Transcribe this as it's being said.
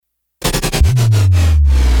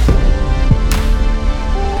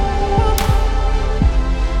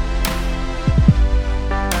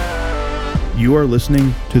You are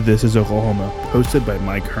listening to This is Oklahoma, hosted by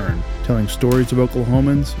Mike Hearn, telling stories of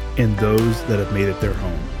Oklahomans and those that have made it their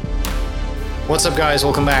home. What's up, guys?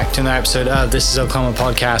 Welcome back to another episode of This is Oklahoma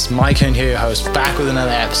Podcast. Mike Hearn here, your host, back with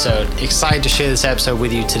another episode. Excited to share this episode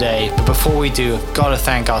with you today. But before we do, I've got to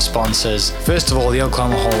thank our sponsors. First of all, the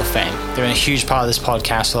Oklahoma Hall of Fame. They've been a huge part of this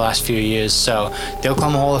podcast for the last few years. So the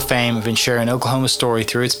Oklahoma Hall of Fame have been sharing Oklahoma's story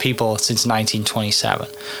through its people since 1927.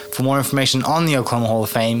 For more information on the Oklahoma Hall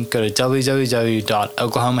of Fame, go to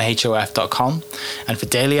www.oklahomahof.com. And for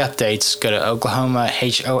daily updates, go to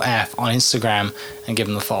oklahomahof on Instagram and give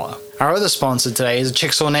them a follow. Our other sponsor today is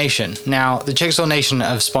Chickasaw Nation. Now, the Chickasaw Nation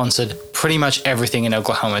have sponsored pretty much everything in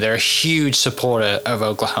Oklahoma. They're a huge supporter of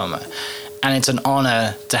Oklahoma. And it's an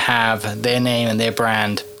honor to have their name and their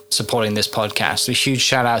brand supporting this podcast. A huge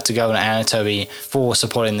shout out to Governor Anatobi for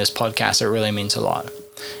supporting this podcast. It really means a lot.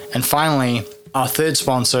 And finally, our third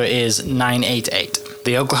sponsor is 988.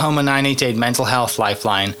 The Oklahoma 988 Mental Health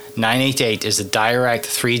Lifeline. 988 is a direct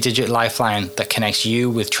 3-digit lifeline that connects you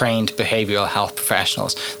with trained behavioral health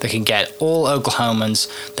professionals that can get all Oklahomans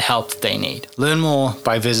the help that they need. Learn more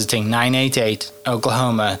by visiting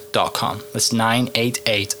 988oklahoma.com. That's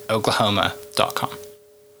 988oklahoma.com.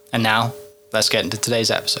 And now, let's get into today's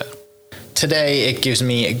episode. Today, it gives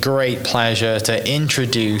me great pleasure to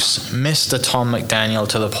introduce Mr. Tom McDaniel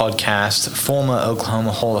to the podcast, former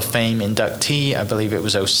Oklahoma Hall of Fame inductee, I believe it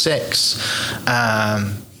was 06,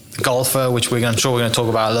 golfer, which I'm sure we're going to talk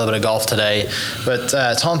about a little bit of golf today. But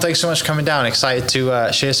Tom, thanks so much for coming down. Excited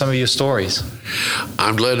to share some of your stories.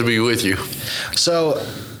 I'm glad to be with you. So,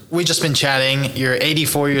 we've just been chatting. You're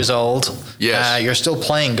 84 years old. Yes. You're still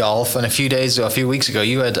playing golf, and a few weeks ago,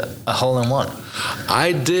 you had a hole-in-one.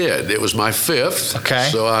 I did. It was my fifth. Okay.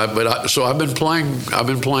 So I've been playing. I've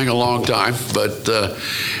been playing a long time, but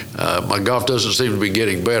my golf doesn't seem to be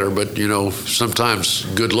getting better. But sometimes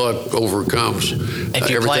good luck overcomes if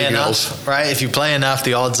you play enough, else. Right? If you play enough,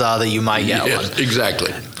 the odds are that you might get one.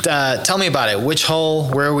 Exactly. Tell me about it. Which hole?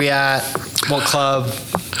 Where are we at? What club?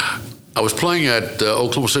 I was playing at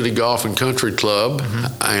Oklahoma City Golf and Country Club,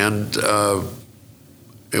 and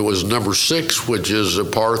it was number 6, which is a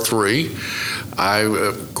par 3. I,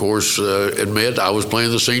 of course, admit I was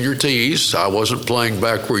playing the senior tees. I wasn't playing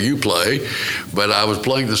back where you play, but I was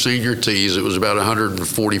playing the senior tees. It was about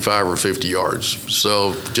 145 or 50 yards.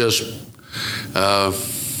 So just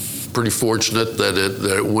pretty fortunate that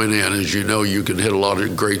it went in. As you know, you can hit a lot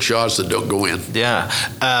of great shots that don't go in. Yeah.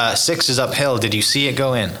 6 is uphill. Did you see it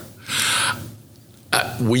go in?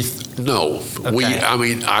 No. Okay.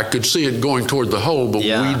 I could see it going toward the hole, but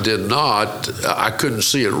we did not. I couldn't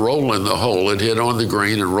see it roll in the hole. It hit on the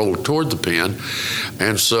green and rolled toward the pin.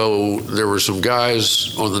 And so there were some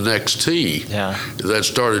guys on the next tee that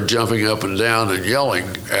started jumping up and down and yelling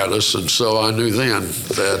at us. And so I knew then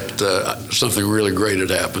that something really great had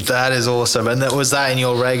happened. That is awesome. And was that in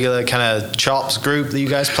your regular kind of chops group that you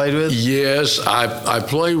guys played with? Yes. I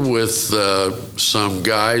play with some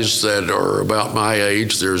guys that are about my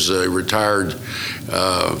age. There's a retired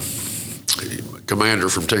commander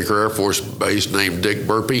from Tinker Air Force Base named Dick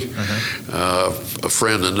Burpee, a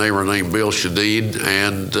friend and neighbor named Bill Shadid,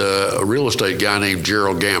 and a real estate guy named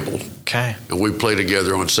Gerald Gamble. Okay. And we play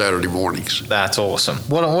together on Saturday mornings. That's awesome.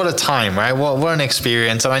 What a time, right? What an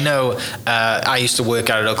experience. And I know I used to work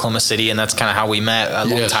out at Oklahoma City, and that's kind of how we met a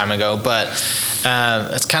long time ago. But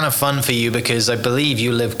it's kind of fun for you because I believe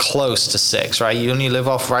you live close to 6, right? You only live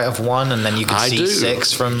off 1, and then you can see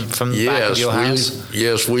 6 from the back of your house.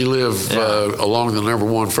 Yes, we live along the number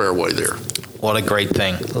 1 fairway there. What a great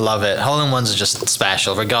thing. Love it. Hole-in-ones are just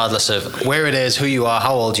special, regardless of where it is, who you are,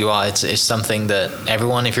 how old you are. It's something that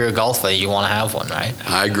everyone, if you're a golfer, you want to have one, right?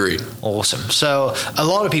 I agree. Awesome. So a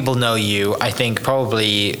lot of people know you, I think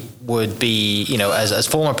probably would be, as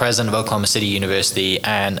former president of Oklahoma City University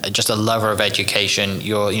and just a lover of education.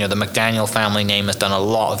 The McDaniel family name has done a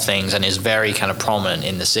lot of things and is very kind of prominent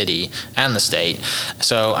in the city and the state.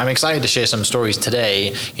 So I'm excited to share some stories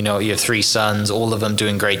today. You have 3 sons, all of them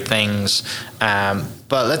doing great things.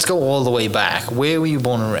 But let's go all the way back. Where were you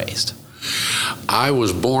born and raised? I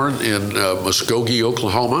was born in Muskogee,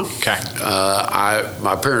 Oklahoma. Okay.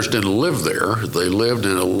 My parents didn't live there. They lived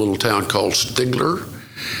in a little town called Stigler,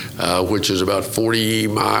 which is about 40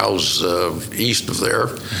 miles east of there.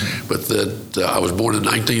 But I was born in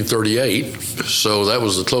 1938, so that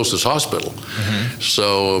was the closest hospital.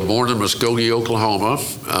 So born in Muskogee, Oklahoma.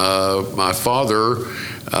 My father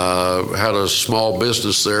had a small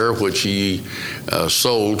business there, which he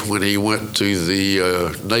sold when he went to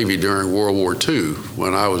the Navy during World War II.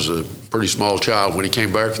 When I was a pretty small child, when he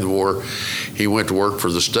came back from the war, he went to work for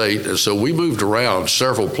the state. And so we moved around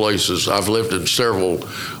several places. I've lived in several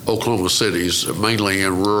Oklahoma cities, mainly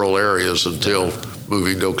in rural areas, until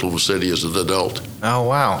moving to Oklahoma City as an adult. Oh,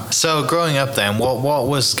 wow. So growing up then, what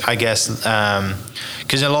was, I guess,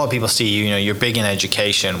 because a lot of people see you're big in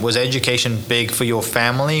education. Was education big for your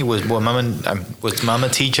family? Was mom a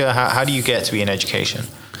teacher? How do you get to be in education?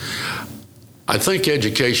 I think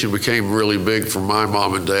education became really big for my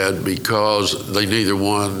mom and dad because they neither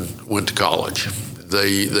one went to college.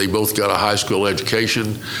 They both got a high school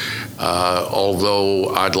education.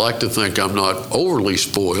 Although I'd like to think I'm not overly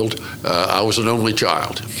spoiled, I was an only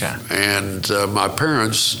child. Okay. And my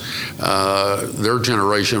parents, their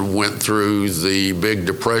generation went through the Big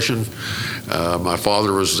Depression. My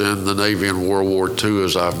father was in the Navy in World War II,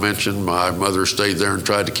 as I've mentioned. My mother stayed there and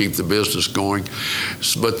tried to keep the business going.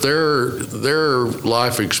 But their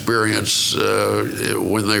life experience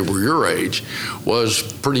when they were your age was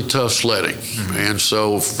pretty tough sledding. Mm-hmm. And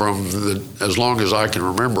so as long as I can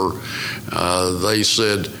remember, they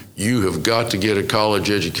said, you have got to get a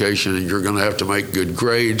college education, and you're going to have to make good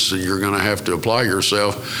grades, and you're going to have to apply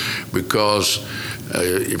yourself, because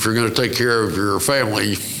if you're going to take care of your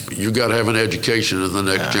family, you got to have an education in the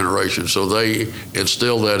next generation. So they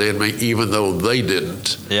instilled that in me, even though they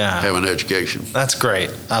didn't have an education. That's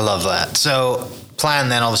great. I love that. So plan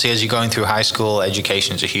then, obviously, as you're going through high school,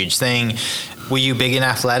 education is a huge thing. Were you big in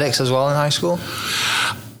athletics as well in high school?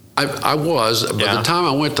 I was. By the time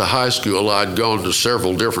I went to high school, I'd gone to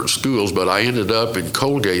several different schools, but I ended up in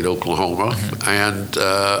Colgate, Oklahoma, and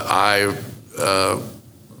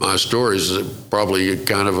my story is probably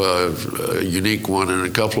kind of a unique one in a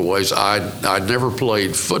couple of ways. I'd never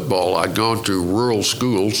played football. I'd gone to rural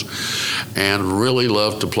schools and really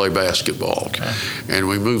loved to play basketball. Okay. And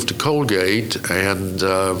we moved to Colgate, and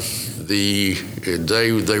the day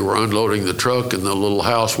they were unloading the truck in the little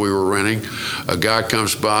house we were renting, a guy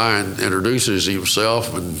comes by and introduces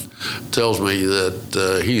himself and tells me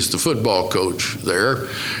that he's the football coach there,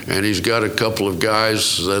 and he's got a couple of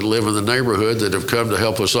guys that live in the neighborhood that have come to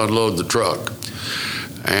help us unload the truck.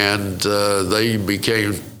 And they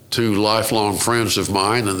became two lifelong friends of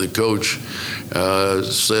mine, and the coach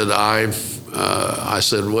said, I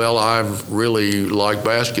said, well, I really like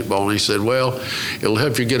basketball. And he said, well, it'll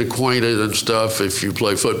help you get acquainted and stuff if you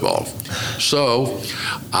play football. So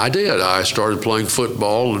I did. I started playing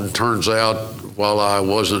football, and turns out, while I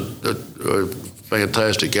wasn't a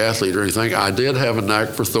fantastic athlete or anything, I did have a knack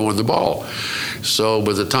for throwing the ball. So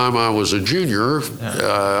by the time I was a junior,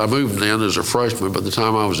 I moved in as a freshman. By the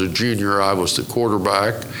time I was a junior, I was the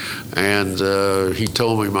quarterback, and he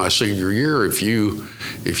told me my senior year, if you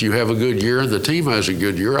have a good year and the team has a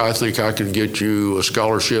good year, I think I can get you a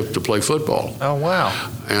scholarship to play football. Oh, wow.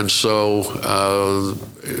 And so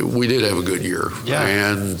we did have a good year,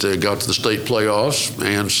 and got to the state playoffs.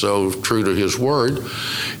 And so, true to his word,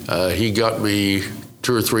 he got me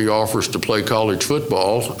 2 or 3 offers to play college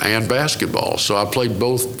football and basketball. So I played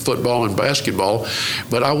both football and basketball,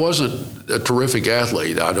 but I wasn't a terrific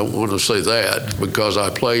athlete. I don't want to say that, because I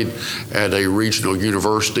played at a regional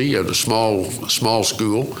university at a small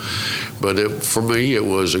school. But for me, it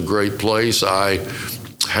was a great place. I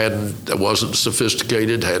wasn't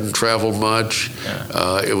sophisticated, hadn't traveled much.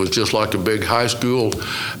 It was just like a big high school,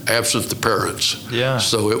 absent the parents. Yeah.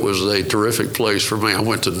 So it was a terrific place for me. I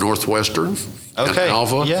went to Northwestern. Okay. In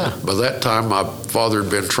Alva. Yeah. By that time, my father had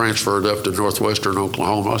been transferred up to Northwestern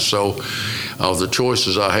Oklahoma. So of the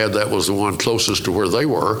choices I had, that was the one closest to where they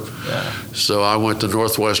were. Yeah. So I went to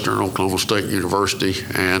Northwestern Oklahoma State University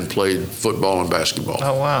and played football and basketball.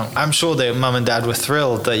 Oh, wow. I'm sure that Mom and Dad were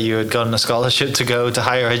thrilled that you had gotten a scholarship to go to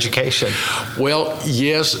higher education. Well,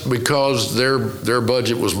 yes, because their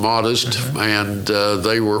budget was modest, and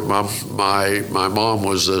they were my mom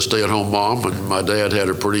was a stay-at-home mom, and my dad had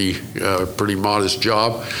a pretty modest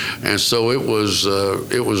job, and so it was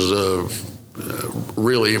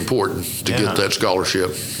really important to get that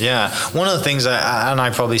scholarship. Yeah. One of the things, and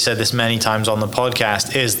I probably said this many times on the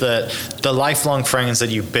podcast, is that the lifelong friends that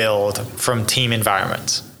you build from team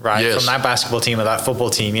environments, right? Yes. From that basketball team or that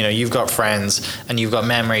football team, you've got friends and you've got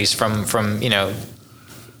memories from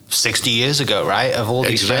 60 years ago, right? Of all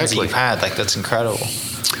these friends that you've had. Like, that's incredible.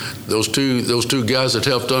 Those two guys that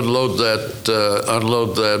helped unload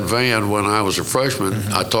that van when I was a freshman,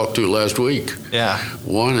 I talked to last week. Yeah.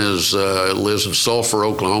 One lives in Sulphur,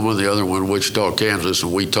 Oklahoma. The other one, Wichita, Kansas,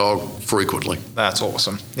 and we talked frequently. That's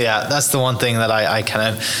awesome. Yeah, that's the one thing that I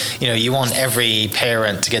kind of, you want every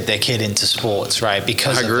parent to get their kid into sports, right?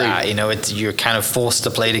 Because of that, you're kind of forced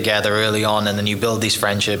to play together early on, and then you build these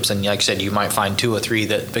friendships, and like I said, you might find 2 or 3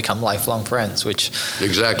 that become lifelong friends, which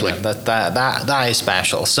exactly that is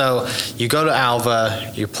special. So you go to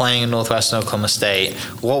Alva, you're playing in Northwestern Oklahoma State.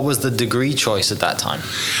 What was the degree choice at that time?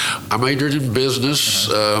 I majored in business,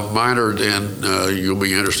 minored in, you'll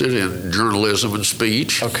be interested in journalism and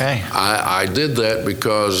speech. Okay. I did that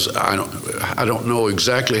because I don't know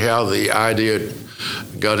exactly how the idea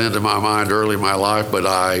got into my mind early in my life, but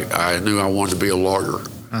I knew I wanted to be a lawyer.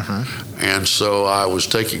 And so I was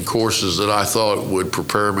taking courses that I thought would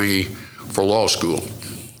prepare me for law school.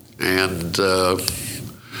 And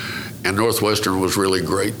Northwestern was really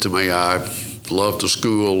great to me. I loved the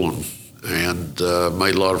school and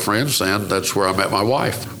made a lot of friends, and that's where I met my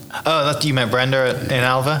wife. Oh, you met Brenda in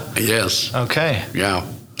Alva? Yes. Okay. Yeah.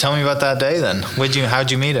 Tell me about that day then.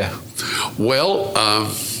 How'd you meet her? Well,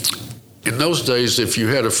 in those days, if you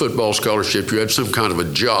had a football scholarship, you had some kind of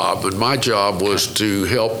a job, and my job was to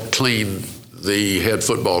help clean the head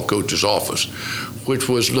football coach's office, which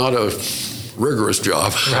was not a rigorous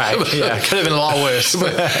job. Right, yeah, could have been a lot worse.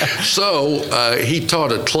 So he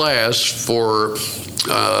taught a class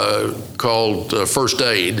called First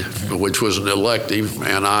Aid, which was an elective,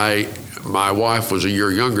 and my wife was a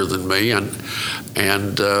year younger than me,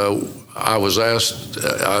 and I was asked,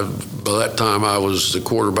 by that time I was the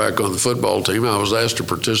quarterback on the football team, I was asked to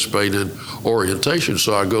participate in orientation,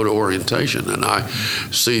 so I go to orientation, and I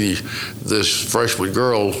see this freshman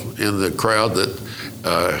girl in the crowd that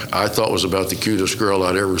I thought was about the cutest girl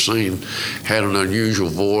I'd ever seen, had an unusual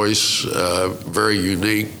voice, very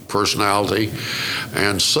unique personality,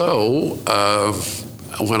 and so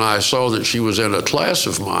when I saw that she was in a class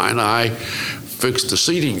of mine, I fixed the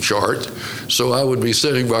seating chart so I would be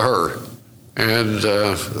sitting by her. And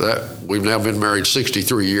we've now been married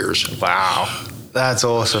 63 years. Wow. That's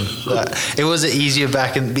awesome. It was easier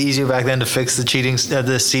back then to fix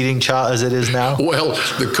the seating chart as it is now. Well,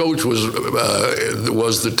 the coach was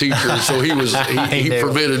the teacher, so he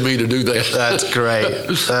permitted me to do that. That's great.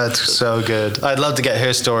 That's so good. I'd love to get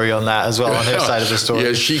her story on that as well, on her side of the story.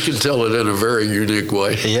 Yeah, she can tell it in a very unique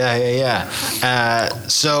way. Yeah.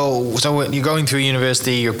 So you're going through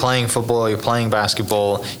university, you're playing football, you're playing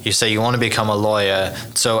basketball. You say you want to become a lawyer.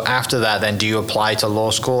 So after that, then do you apply to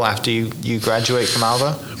law school after you graduate from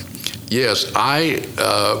Alva? Yes,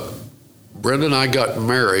 Brenda and I got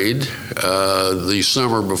married the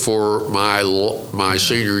summer before my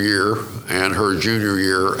senior year and her junior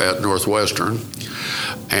year at Northwestern,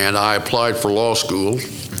 and I applied for law school,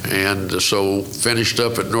 and so finished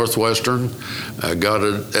up at Northwestern, got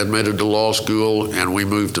admitted to law school, and we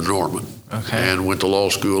moved to Norman. Okay. And went to law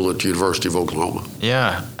school at the University of Oklahoma.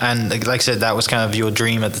 Yeah, and like I said, that was kind of your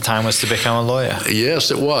dream at the time, was to become a lawyer.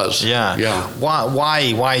 Yes, it was. Yeah.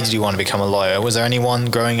 Why did you want to become a lawyer? Was there anyone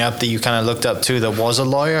growing up that you kind of looked up to that was a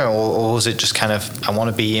lawyer, or was it just kind of, I want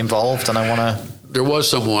to be involved and I want to... There was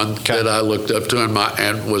someone that I looked up to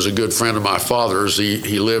and was a good friend of my father's.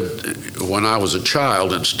 He lived when I was a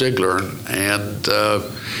child in Stigler, and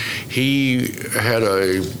he had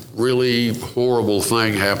a really horrible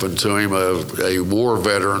thing happen to him, a war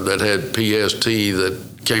veteran that had PST that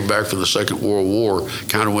came back from the Second World War,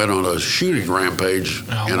 kind of went on a shooting rampage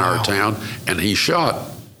in our town, and he shot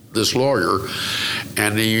this lawyer,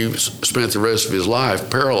 and he spent the rest of his life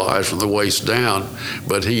paralyzed from the waist down,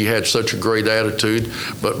 but he had such a great attitude.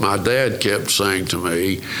 But my dad kept saying to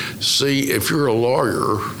me, see, if you're a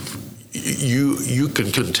lawyer, you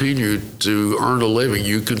can continue to earn a living.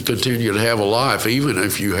 You can continue to have a life, even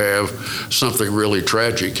if you have something really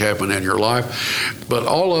tragic happen in your life. But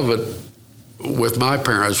all of it with my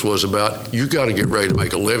parents was about, you got to get ready to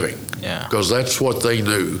make a living. Yeah. Because that's what they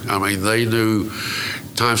knew. I mean, they knew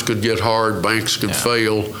times could get hard, banks could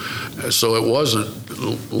fail. So it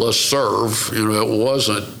wasn't, let's serve. It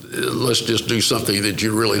wasn't, let's just do something that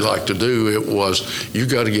you really like to do. It was, you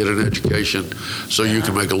got to get an education so you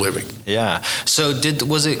can make a living. Yeah. So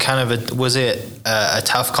was it a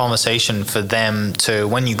tough conversation for them to,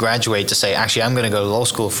 when you graduate, to say, actually, I'm going to go to law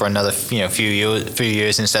school for another few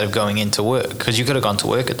years instead of going into work? Because you could have gone to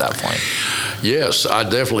work at that point. Yes, I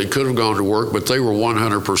definitely could have gone to work, but they were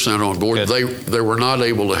 100% on board. They were not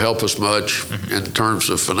able to help us much in terms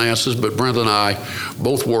of finances, but Brenda and I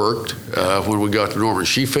both worked when we got to Norman.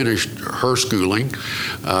 She finished finished her schooling.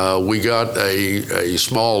 We got a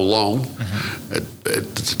small loan.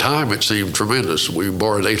 At the time, it seemed tremendous. We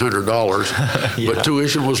borrowed $800, but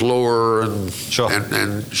tuition was lower,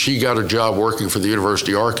 and she got a job working for the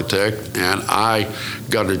university architect, and I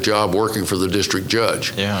got a job working for the district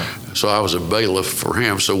judge. Yeah. So I was a bailiff for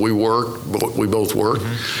him. So we both worked,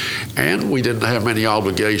 and we didn't have many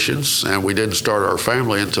obligations, and we didn't start our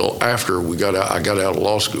family until after I got out of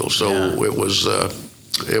law school. So it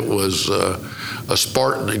was a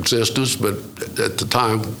Spartan existence, but at the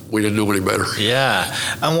time we didn't know any better. Yeah,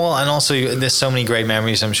 and also there's so many great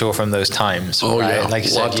memories, I'm sure, from those times. Oh right? yeah, like you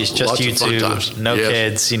said, it's just you two, no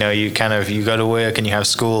kids. You know, you go to work and you have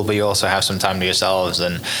school, but you also have some time to yourselves,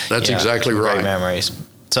 and that's exactly right. Great memories.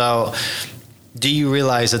 So, do you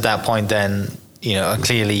realize at that point then,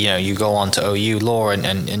 clearly, you go on to OU law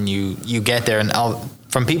and you get there, and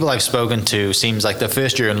from people I've spoken to, seems like the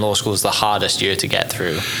first year in law school is the hardest year to get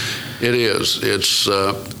through. It is. It's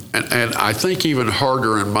and I think even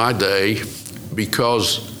harder in my day,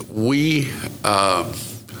 because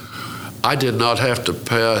I did not have to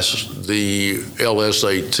pass the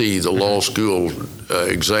LSAT, the law school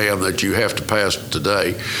exam that you have to pass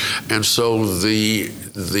today, and so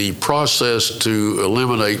the process to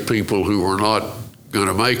eliminate people who were not going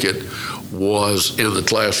to make it was in the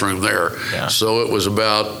classroom there. Yeah. So it was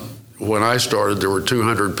about, when I started, there were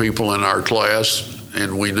 200 people in our class,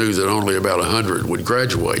 and we knew that only about 100 would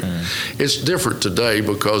graduate. It's different today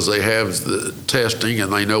because they have the testing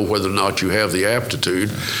and they know whether or not you have the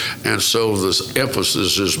aptitude, and so this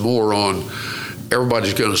emphasis is more on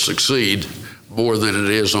everybody's going to succeed more than it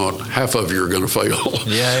is on half of you are going to fail.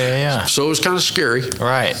 Yeah. So it's kind of scary.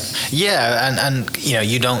 Right. Yeah, and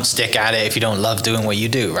you don't stick at it if you don't love doing what you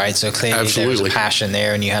do, right? So clearly there was a passion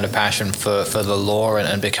there, and you had a passion for the law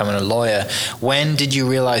and becoming a lawyer. When did you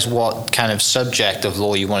realize what kind of subject of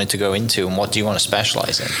law you wanted to go into, and what do you want to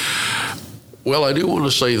specialize in? Well, I do want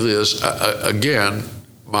to say this. Again,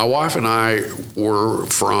 my wife and I were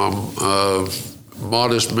from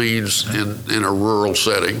modest means in a rural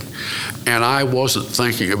setting, and I wasn't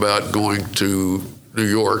thinking about going to New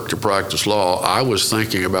York to practice law. I was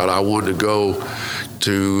thinking about I wanted to go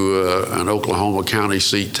to an Oklahoma County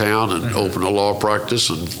seat town and open a law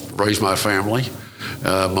practice and raise my family,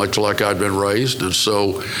 much like I'd been raised. And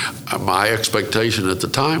so my expectation at the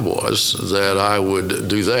time was that I would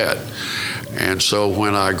do that. And so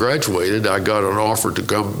when I graduated, I got an offer to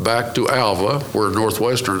come back to Alva, where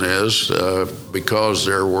Northwestern is, because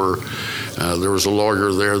there was a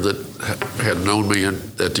lawyer there that had known me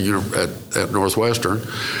at Northwestern.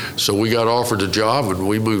 So we got offered a job, and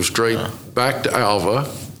we moved straight back to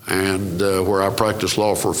Alva, and where I practiced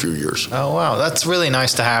law for a few years. Oh wow, that's really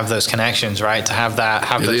nice to have those connections, right? To have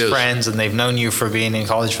those friends, and they've known you for being in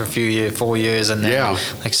college for 4 years, and then,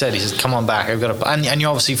 like I said, he says, "Come on back. I've got to." And you're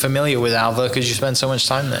obviously familiar with Alva because you spent so much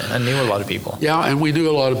time there and knew a lot of people. Yeah, and we knew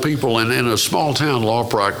a lot of people. And in a small town law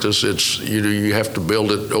practice, it's you have to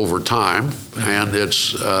build it over time, and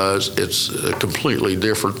it's a completely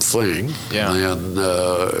different thing than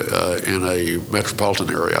in a metropolitan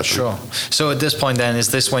area. Sure. So at this point, then, is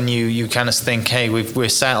this when you kind of think, hey, we're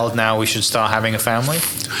settled now, we should start having a family?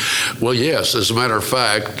 Well, yes. As a matter of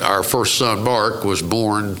fact, our first son, Mark, was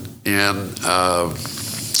born in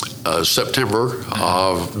September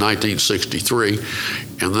of 1963,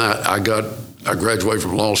 and that I graduated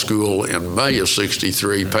from law school in May of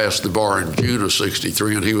 63, passed the bar in June of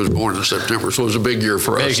 63, and he was born in September. So it was a big year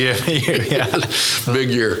for us. Big year, yeah. Big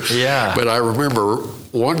year. Yeah. But I remember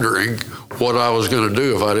wondering what I was going to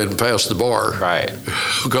do if I didn't pass the bar. Right.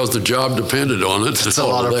 Because the job depended on it. It's a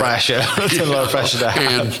lot of pressure. It's a lot of pressure to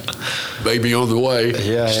have. And baby on the way.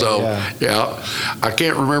 Yeah. I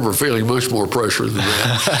can't remember feeling much more pressure than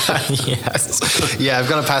that. Yes. Yeah, I've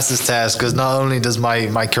got to pass this test because not only does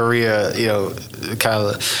my career,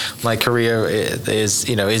 my career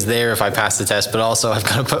is there if I pass the test, but also I've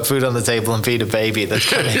got to put food on the table and feed a baby that's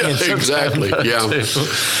coming in. Exactly. Yeah.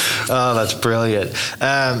 Oh, that's brilliant.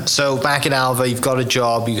 So back in Alva, you've got a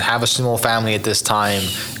job, you have a small family at this time.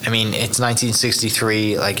 I mean, it's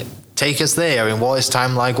 1963. Like, take us there. I mean, what is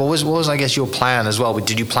time like? What was I guess your plan as well?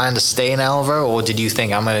 Did you plan to stay in Alva, or did you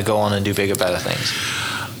think I'm going to go on and do bigger, better things?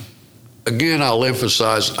 Again, I'll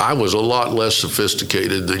emphasize, I was a lot less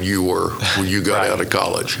sophisticated than you were when you got out of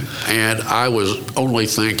college. And I was only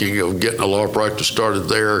thinking of getting a law practice started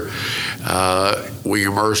there. We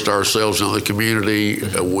immersed ourselves in the community.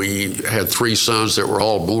 We had 3 sons that were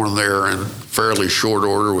all born there in fairly short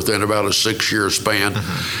order, within about a 6-year span.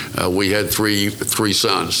 We had three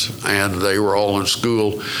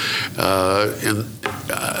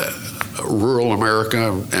rural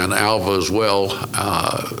America and Alva as well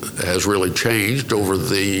has really changed over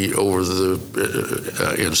the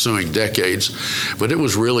ensuing decades, but it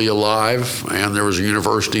was really alive, and there was a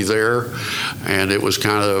university there, and it was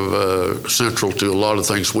kind of central to a lot of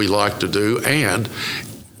things we like to do. And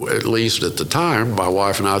at least at the time, my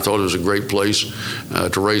wife and I thought it was a great place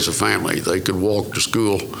to raise a family. They could walk to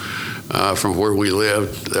school from where we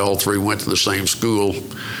lived. They all three went to the same school,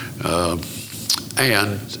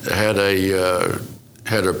 and had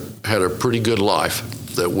a pretty good life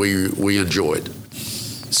that we enjoyed.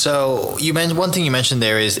 So you mentioned one thing you mentioned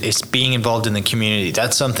there is being involved in the community.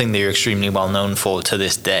 That's something that you're extremely well known for to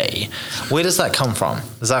this day. Where does that come from?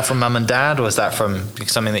 Is that from mom and dad, or is that from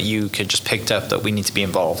something that you could just picked up that we need to be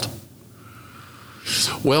involved?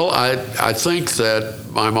 Well, I think that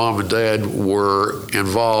my mom and dad were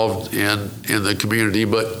involved in the community,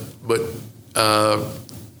 but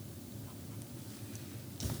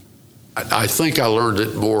I think I learned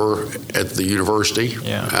it more at the university.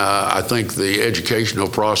 Yeah. I think the educational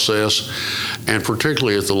process, and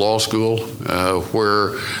particularly at the law school,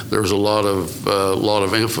 where there's a lot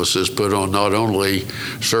of emphasis put on not only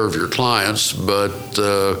serve your clients, but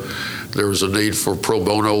there was a need for pro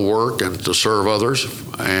bono work and to serve others.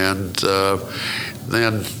 And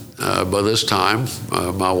then by this time,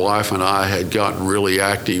 my wife and I had gotten really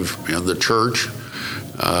active in the church,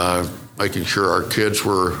 making sure our kids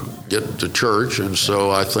were getting to church. And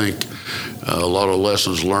so I think a lot of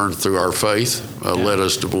lessons learned through our faith led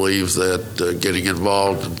us to believe that getting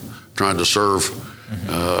involved and trying to serve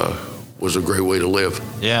was a great way to live.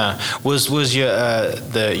 Yeah. Was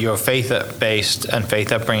your faith-based and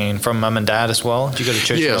faith upbringing from mom and dad as well? Did you go to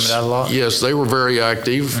church with mom and dad a lot? Yes, they were very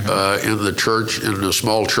active in the church, in the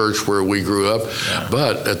small church where we grew up. Yeah.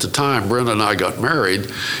 But at the time Brenda and I got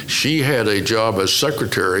married, she had a job as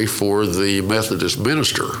secretary for the Methodist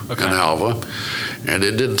minister in Alva. And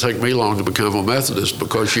it didn't take me long to become a Methodist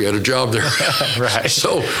because she had a job there. Right.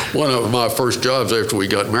 So one of my first jobs after we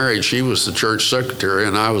got married, she was the church secretary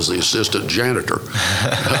and I was the assistant janitor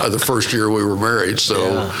the first year we were married.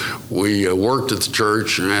 So we worked at the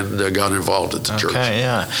church and got involved at the church. Okay,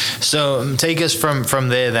 yeah. So take us from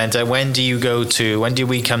there then. When do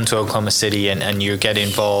we come to Oklahoma City and you get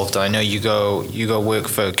involved? I know you go work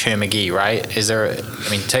for Kerr McGee, right?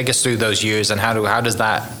 Take us through those years and how do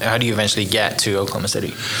you eventually get to Oklahoma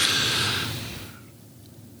City?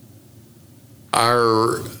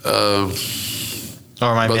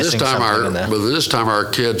 By this time our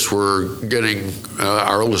kids were getting,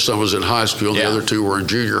 our oldest son was in high school, the other two were in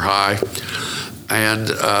junior high, and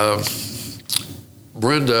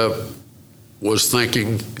Brenda was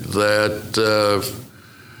thinking that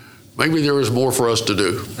maybe there was more for us to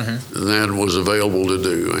do than was available to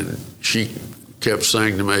do, and she kept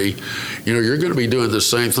saying to me, you're going to be doing the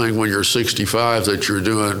same thing when you're 65 that you're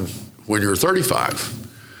doing when you're 35.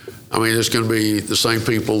 I mean, it's going to be the same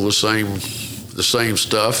people, the same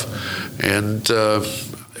stuff, and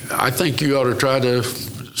I think you ought to try to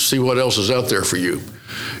see what else is out there for you.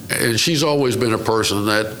 And she's always been a person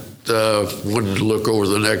that wanted to look over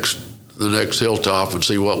the next hilltop and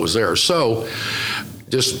see what was there. So,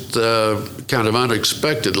 just kind of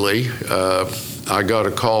unexpectedly, I got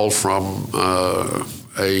a call from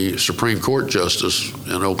a Supreme Court justice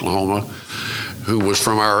in Oklahoma who was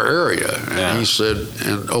from our area. And he said,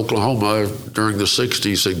 in Oklahoma during the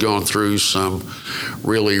 60s had gone through some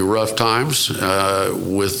really rough times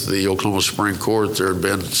with the Oklahoma Supreme Court. There had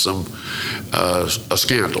been a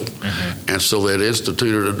scandal. And so they had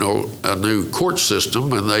instituted a new court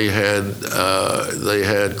system, and they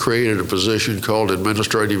had created a position called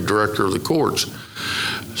Administrative Director of the Courts.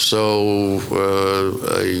 So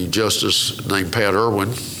a justice named Pat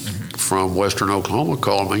Irwin from Western Oklahoma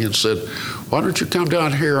called me and said, why don't you come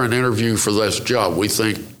down here and interview for this job? We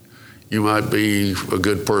think you might be a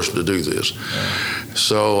good person to do this.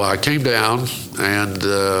 So I came down, and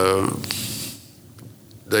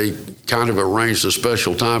they kind of arranged a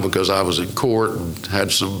special time because I was in court and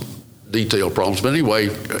had some detail problems. But anyway,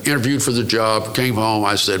 interviewed for the job, came home.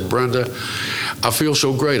 I said, Brenda, I feel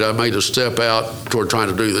so great. I made a step out toward trying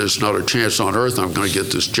to do this. Not a chance on earth I'm going to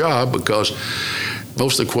get this job, because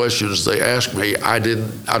most of the questions they asked me, I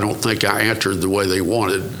don't think I answered the way they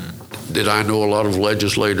wanted. Did I know a lot of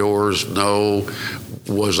legislators? No.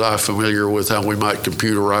 Was I familiar with how we might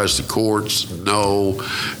computerize the courts? No.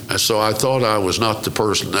 So I thought I was not the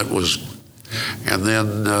person that was. And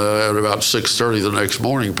then at about 6:30 the next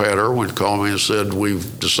morning, Pat Irwin called me and said,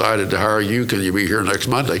 we've decided to hire you. Can you be here next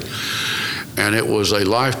Monday? And it was a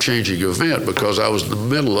life-changing event because I was in the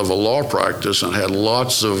middle of a law practice and had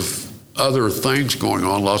lots of other things going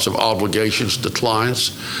on, lots of obligations to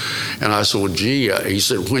clients. And I said, well, gee, he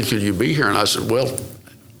said, when can you be here? And I said, well,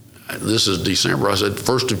 this is December. I said,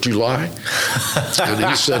 1st of July? And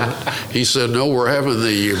he said, no, we're having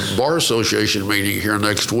the Bar Association meeting here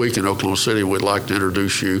next week in Oklahoma City. We'd like to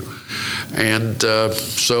introduce you. And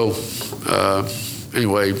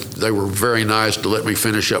anyway, they were very nice to let me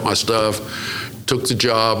finish up my stuff. Took the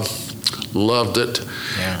job, loved it,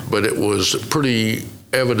 but it was pretty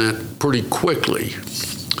evident pretty quickly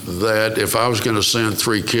that if I was going to send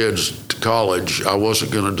 3 kids to college, I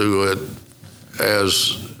wasn't going to do it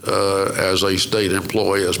as a state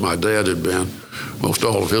employee, as my dad had been most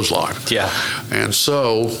all of his life. Yeah. And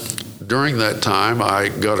so during that time, I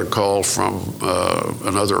got a call from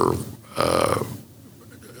another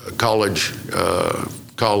college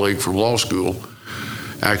colleague from law school.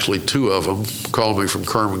 Actually, 2 of them called me from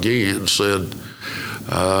Kerr-McGee and said,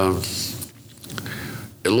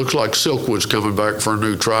 it looks like Silkwood's coming back for a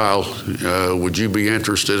new trial. Would you be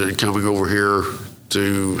interested in coming over here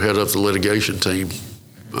to head up the litigation team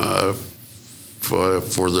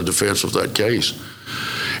for the defense of that case?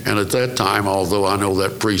 And at that time, although I know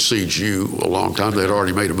that precedes you a long time, they'd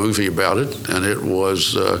already made a movie about it, and it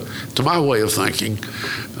was, to my way of thinking,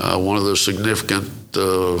 one of the significant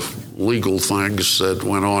legal things that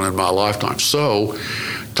went on in my lifetime. So,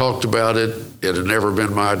 talked about it. It had never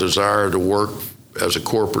been my desire to work as a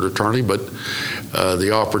corporate attorney, but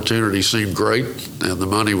the opportunity seemed great, and the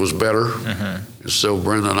money was better. Mm-hmm. So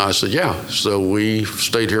Brenda and I said, yeah. So we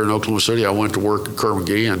stayed here in Oklahoma City. I went to work at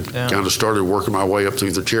Kerr-McGee and kind of started working my way up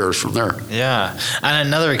through the chairs from there. Yeah. And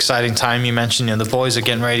another exciting time you mentioned, the boys are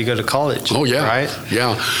getting ready to go to college. Oh, yeah. Right?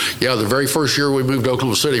 Yeah. Yeah, the very first year we moved to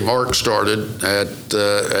Oklahoma City, Mark started at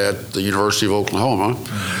the University of Oklahoma.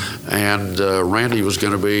 Mm-hmm. And Randy was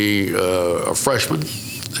going to be a freshman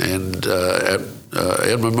and at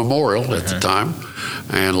Edmond Memorial at the time,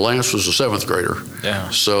 and Lance was a 7th grader. Yeah.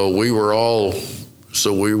 So we were all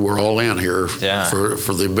in here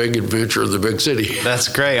for the big adventure of the big city. That's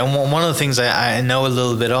great. And one of the things I know a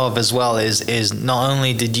little bit of as well is not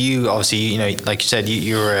only did you, obviously, like you said,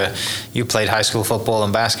 you played high school football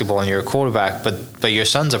and basketball and you're a quarterback, but your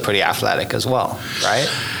sons are pretty athletic as well, right?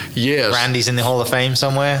 Yes. Randy's in the Hall of Fame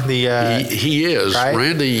somewhere. He is. Right?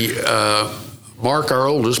 Randy. Mark, our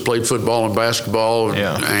oldest, played football and basketball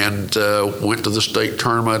and went to the state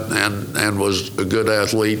tournament and was a good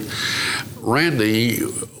athlete. Randy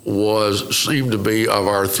seemed to be, of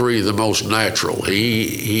our 3, the most natural.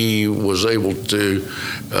 He was able to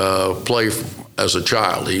play as a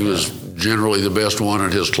child. He was generally the best one in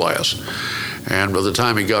his class. And by the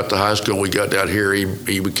time he got to high school, we got down here,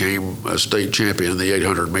 he became a state champion in the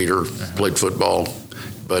 800 meter, played football.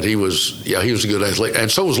 But he was a good athlete, and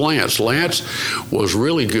so was Lance. Lance was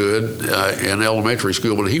really good in elementary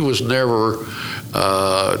school, but he was never.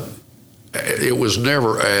 He was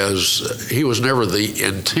never the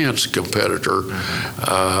intense competitor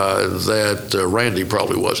that Randy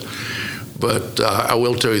probably was. But I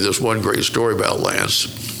will tell you this one great story about Lance.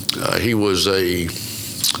 He was a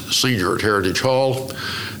senior at Heritage Hall.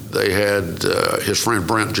 They had his friend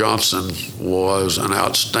Brent Johnson was an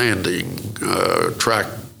outstanding track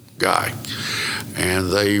guy,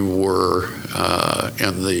 and they were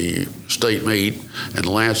in the state meet, and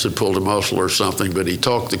Lance had pulled a muscle or something, but he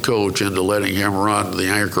talked the coach into letting him run the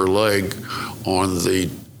anchor leg on the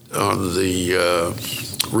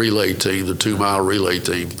relay team, the 2-mile relay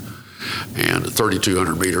team, and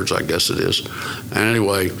 3,200 meters, I guess it is. And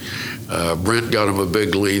anyway, Brent got him a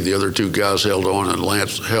big lead. The other 2 guys held on, and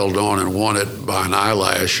Lance held on and won it by an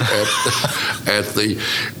eyelash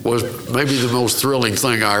was maybe the most thrilling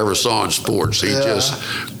thing I ever saw in sports.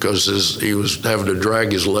 Because he was having to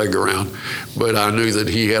drag his leg around, but I knew that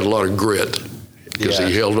he had a lot of grit because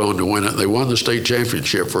he held on to win it. They won the state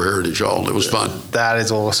championship for Heritage Hall, and it was fun. That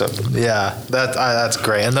is awesome. Yeah, that's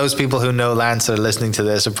great. And those people who know Lance that are listening to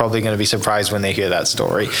this are probably going to be surprised when they hear that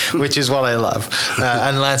story, which is what I love.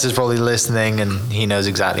 And Lance is probably listening, and he knows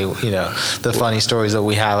exactly, the funny stories that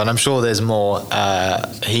we have. And I'm sure there's more.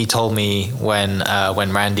 He told me when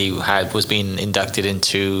Randy was being inducted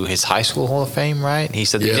into his high school Hall of Fame, right? He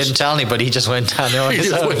said he didn't tell anybody. He just went down there on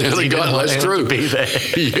his own. That's true.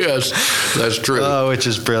 Yes, that's true. Oh, which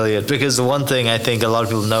is brilliant, because the one thing I think a lot of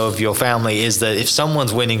people know of your family is that if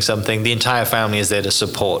someone's winning something, the entire family is there to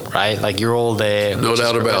support, right? Like you're all there. No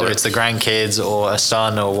doubt about it. Whether it's the grandkids or a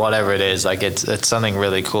son or whatever it is, like it's something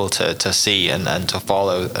really cool to see and to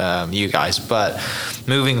follow you guys. But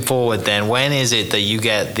moving forward then, when is it that you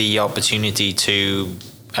get the opportunity to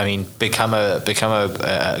go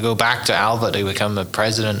back to Alva to become a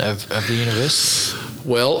president of the university?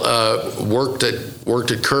 Well, worked at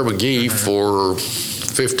Kerr McGee for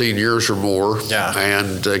 15 years or more,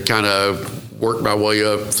 and kind of worked my way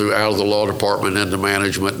up out of the law department into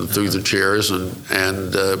management and through the chairs,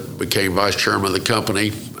 and became vice chairman of the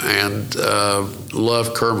company, and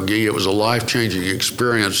loved Kerr McGee. It was a life-changing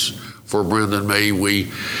experience for Brenda and me.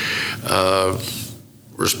 We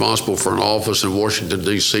responsible for an office in Washington,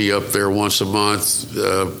 D.C. up there once a month.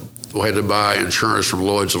 We had to buy insurance from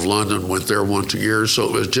Lloyd's of London, went there once a year. So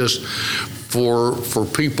it was just for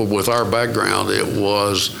people with our background, it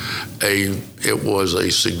was a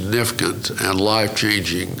significant and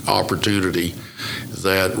life-changing opportunity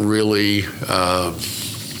that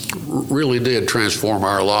really did transform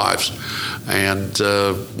our lives. And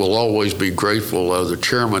we'll always be grateful. The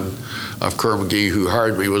chairman of Kerr McGee who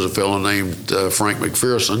hired me was a fellow named Frank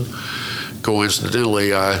McPherson.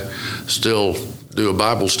 Coincidentally, I still do a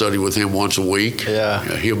Bible study with him once a week.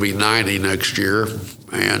 He'll be 90 next year,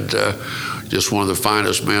 and just one of the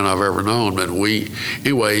finest men I've ever known. But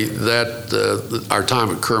our time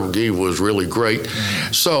at Kerr McGee was really great.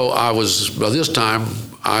 So by this time,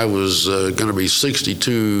 I was going to be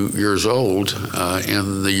 62 years old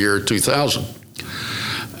in the year 2000,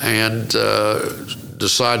 and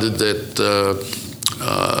decided that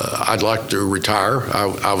I'd like to retire.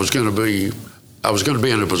 I was going to be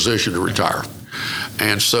in a position to retire,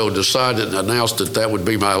 and so decided and announced that would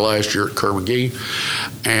be my last year at Kerr McGee.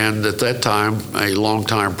 And at that time, a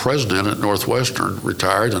longtime president at Northwestern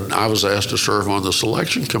retired, and I was asked to serve on the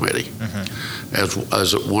selection committee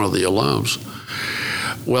as one of the alums.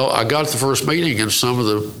 Well, I got to the first meeting, and some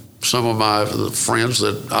of my friends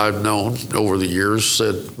that I've known over the years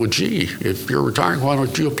said, "Well, gee, if you're retiring, why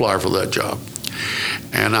don't you apply for that job?"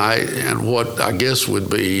 And what I guess would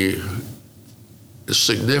be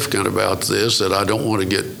significant about this, that I don't want to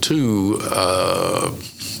get too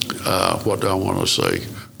what do I want to say,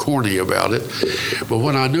 corny about it, but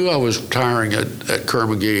when I knew I was retiring at Kerr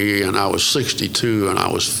McGee and I was 62 and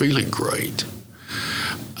I was feeling great,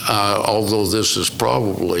 although this is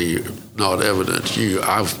probably not evident to you,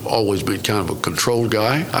 I've always been kind of a control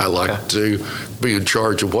guy. I like to be in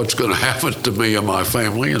charge of what's going to happen to me and my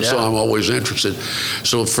family, and so I'm always interested.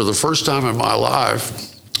 So for the first time in my life,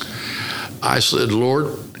 I said, "Lord,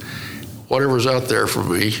 whatever's out there for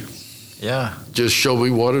me, just show me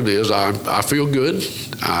what it is. I feel good.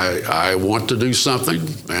 I want to do something,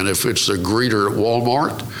 and if it's a greeter at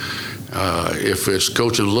Walmart, if it's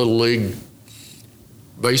coaching Little League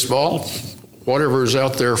baseball, whatever is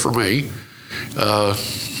out there for me,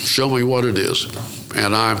 show me what it is,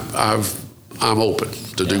 and I'm open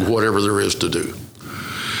to do whatever there is to do."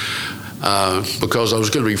 Because I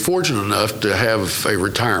was going to be fortunate enough to have a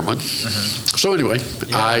retirement. So anyway,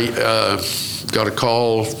 I got a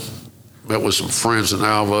call, met with some friends in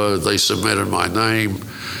Alva. They submitted my name.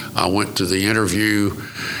 I went to the interview.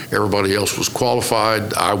 Everybody else was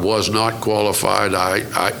qualified. I was not qualified. I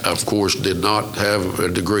of course, did not have a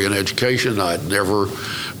degree in education. I'd never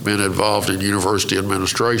been involved in university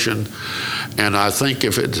administration. And I think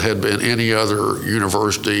if it had been any other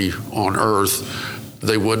university on earth,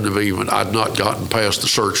 they wouldn't have I'd not gotten past the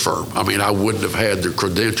search firm. I mean, I wouldn't have had the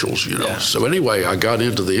credentials, So anyway, I got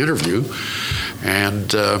into the interview, and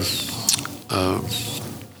the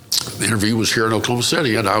interview was here in Oklahoma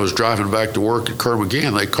City, and I was driving back to work at Kerr McGee,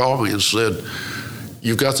 and they called me and said,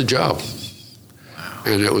 "You've got the job."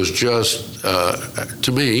 And it was just,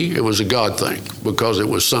 to me, it was a God thing, because it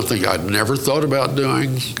was something I'd never thought about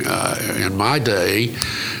doing. In my day,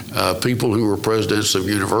 people who were presidents of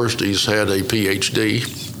universities had a PhD,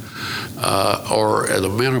 or at a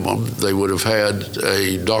minimum, they would have had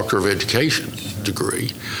a Doctor of Education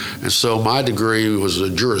degree. And so my degree was a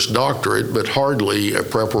Juris Doctorate, but hardly a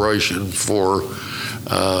preparation for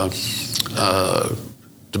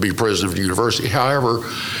to be president of the university. However,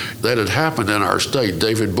 that had happened in our state.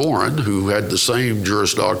 David Boren, who had the same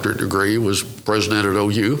Juris Doctorate degree, was president at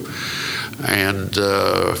OU. And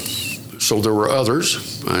so there were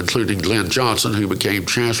others, including Glenn Johnson, who became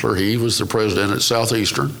chancellor. He was the president at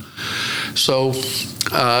Southeastern. So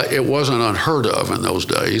it wasn't unheard of in those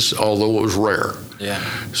days, although it was rare.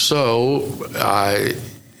 So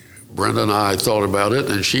Brenda and I thought about it,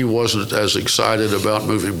 and she wasn't as excited about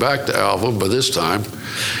moving back to Alva. By this time,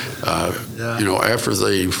 after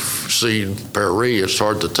they've seen Paris, it's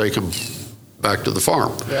hard to take them back to the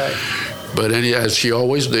farm. But as she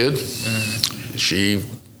always did, she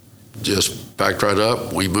just packed right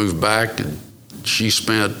up. We moved back, and she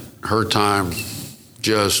spent her time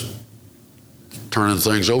just turning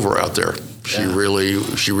things over out there. She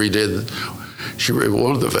redid.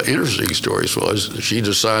 One of the interesting stories was she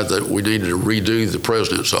decided that we needed to redo the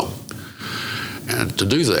president's home. And to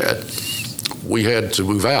do that, we had to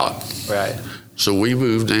move out. Right. So we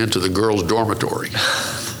moved into the girls' dormitory,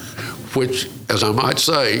 which, as I might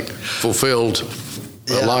say, fulfilled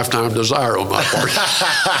a lifetime desire on my part.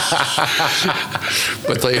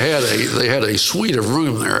 But they had a suite of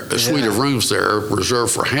rooms there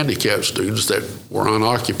reserved for handicapped students that were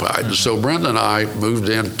unoccupied. And so Brenda and I moved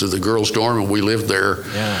into the girls' dorm, and we lived there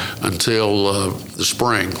until the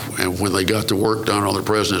spring, and when they got the work done on the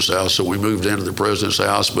president's house. So we moved into the president's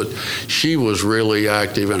house. But she was really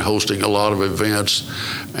active in hosting a lot of events,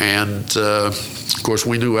 and of course,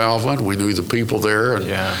 we knew Alvin, we knew the people there, and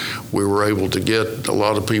we were able to get a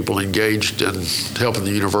lot of people engaged in helping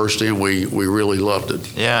the university, and we really loved it.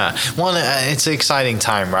 Yeah. Well, it's an exciting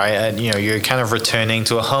time, right? You're kind of returning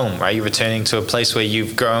to a home, right? You're returning to a place where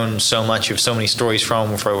you've grown so much, you have so many stories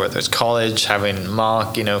from, for whether it's college, having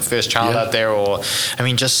Mark, first child out there, or,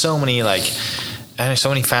 just so many, so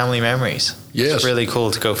many family memories. Yes. It's really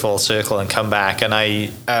cool to go full circle and come back. And I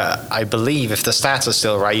believe, if the stats are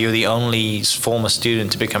still right, you're the only former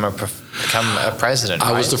student to become a president.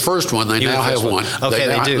 I was the first one. They now have one. Okay,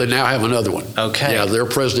 they do. They now have another one. Okay. Yeah, their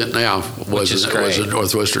president now was a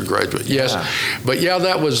Northwestern graduate. Yes, but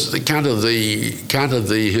that was kind of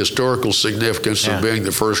the historical significance of being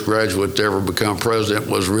the first graduate to ever become president.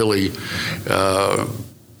 Was really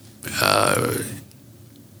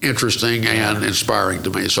interesting and inspiring to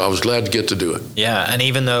me. So I was glad to get to do it. Yeah, and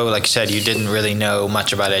even though, like you said, you didn't really know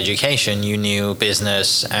much about education, you knew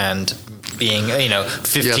business, and being,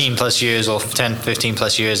 15 plus years or 10, 15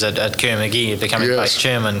 plus years at Kerr McGee, becoming vice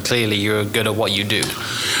chairman, clearly you're good at what you do.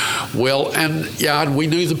 Well, and we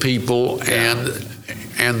knew the people, and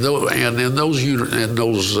in those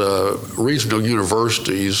regional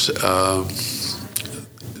universities,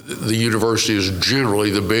 the university is generally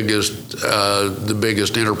the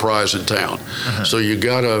biggest enterprise in town. So you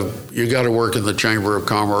gotta work in the Chamber of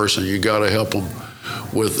Commerce, and you gotta help them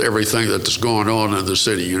with everything that's going on in the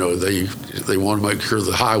city. They want to make sure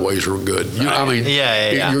the highways are good.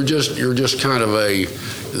 You're just kind of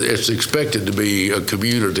it's expected to be a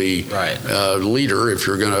community leader if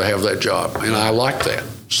you're going to have that job, and I like that.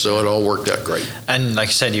 So it all worked out great. And like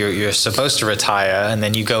I said, you're supposed to retire, and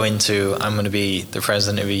then you go into, I'm going to be the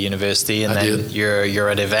president of a university, and then you're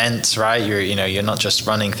at events, right? You're not just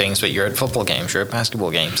running things, but you're at football games, you're at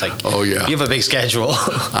basketball games. You have a big schedule.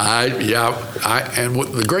 And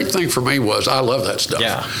the great thing for me was I love that stuff.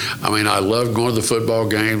 Yeah. I loved going to the football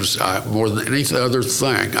games. More than any other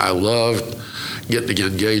thing, I loved getting to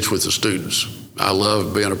engage with the students. I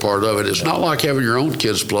love being a part of it. It's not like having your own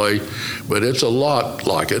kids play, but it's a lot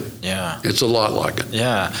like it. Yeah. It's a lot like it.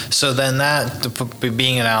 Yeah. So then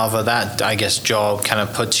being in Alva, that, I guess, job kind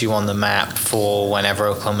of puts you on the map for whenever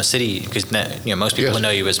Oklahoma City, because most people know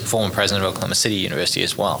you as former president of Oklahoma City University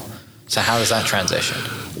as well. So how does that transition?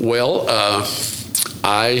 Well,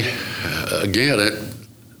 I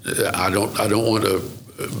don't want to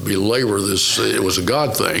belabor this. It was a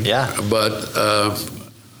God thing. Yeah. But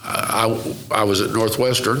I was at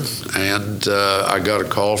Northwestern, and I got a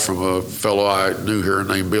call from a fellow I knew here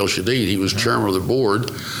named Bill Shadid. He was chairman of the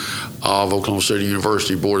board of Oklahoma City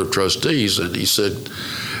University Board of Trustees, and he said,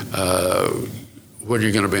 when are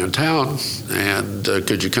you going to be in town, and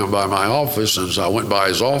could you come by my office? And so I went by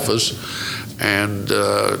his office, and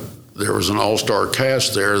there was an all-star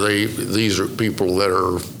cast there. These are people that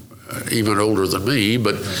are even older than me,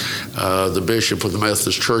 but the bishop of the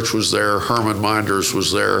Methodist Church was there. Herman Minders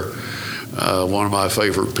was there. One of my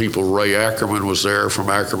favorite people, Ray Ackerman, was there from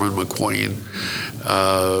Ackerman McQueen.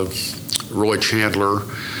 Roy Chandler.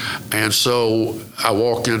 And so I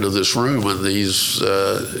walked into this room, and these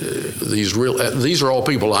are all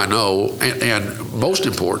people I know, and most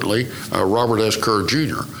importantly, Robert S. Kerr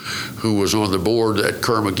Jr., who was on the board at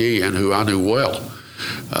Kerr McGee and who I knew well.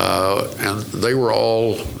 And they were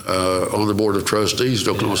all on the board of trustees at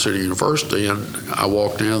Oklahoma City University. And I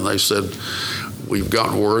walked in, and they said, "We've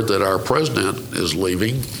gotten word that our president is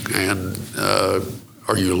leaving, and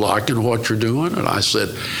are you liking what you're doing?" And I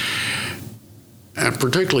said, and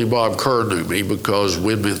particularly Bob Kerr knew me because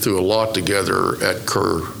we'd been through a lot together at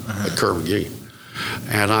Kerr McGee.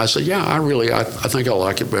 And I said, "Yeah, I think I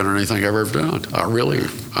like it better than anything I've ever done. I really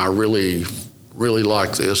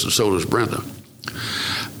like this, and so does Brenda."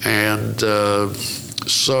 And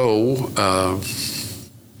so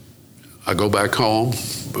I go back home,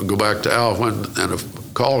 go back to Alvin, and a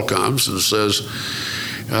call comes and says,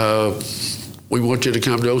 "We want you to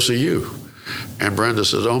come to OCU." And Brenda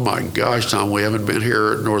says, "Oh my gosh, Tom, we haven't been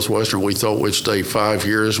here at Northwestern. We thought we'd stay 5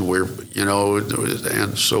 years, and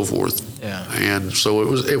and so forth." Yeah. And so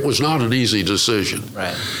it was not an easy decision.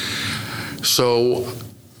 Right. So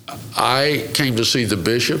I came to see the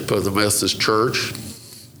bishop of the Methodist Church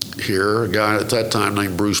here, a guy at that time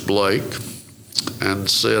named Bruce Blake, and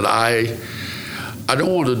said, I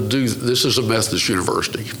don't want to do, this is a Methodist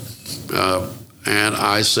university. And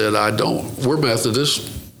I said, we're Methodist,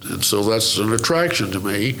 and so that's an attraction to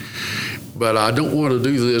me, but I don't want to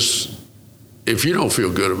do this if you don't feel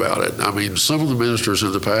good about it. I mean, some of the ministers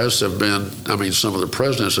in the past some of the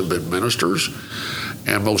presidents have been ministers,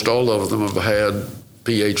 and most all of them have had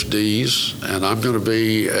PhDs, and I'm going to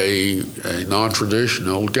be a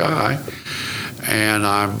non-traditional guy, and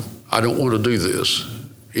I don't want to do this,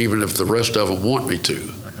 even if the rest of them want me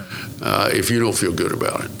to, if you don't feel good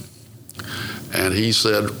about it. And he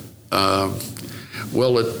said, during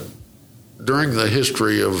the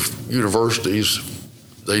history of universities,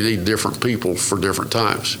 they need different people for different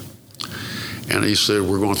times. And he said,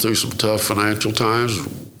 we're going through some tough financial times.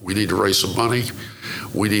 We need to raise some money.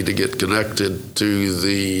 We need to get connected to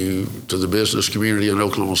the business community in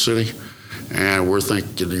Oklahoma City. And we're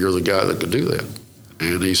thinking you're the guy that could do that.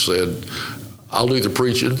 And he said, I'll do the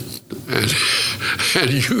preaching, and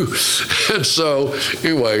so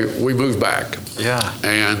anyway, we moved back. Yeah.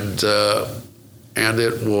 And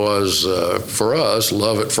it was for us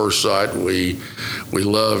love at first sight. We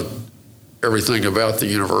loved everything about the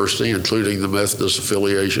university, including the Methodist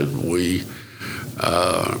affiliation.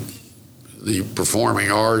 The performing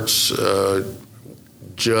arts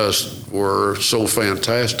just were so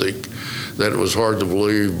fantastic that it was hard to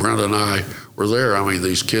believe Brenda and I were there. I mean,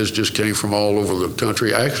 these kids just came from all over the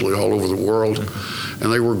country, actually all over the world,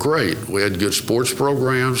 and they were great. We had good sports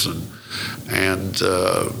programs, and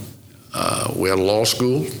we had a law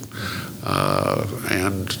school,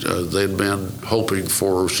 and they'd been hoping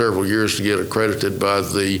for several years to get accredited by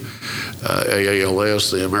the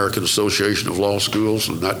AALS, the American Association of Law Schools,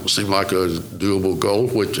 and that seemed like a doable goal,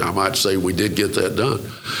 which I might say we did get that done.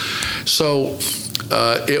 So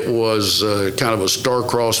it was kind of a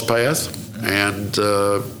star-crossed path, and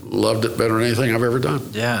loved it better than anything I've ever done.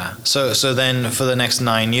 Yeah. So then for the next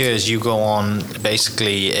 9 years, you go on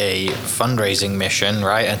basically a fundraising mission,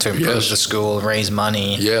 right? And to improve the school, raise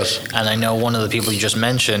money. Yes. And I know one of the people you just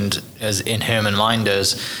mentioned is in Herman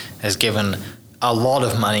Minders has given a lot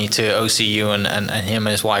of money to OCU, and him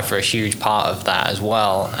and his wife are a huge part of that as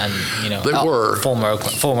well. And, you know, they were former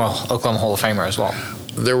Oklahoma Hall of Famer as well.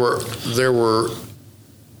 There were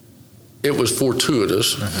it was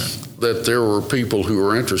fortuitous that there were people who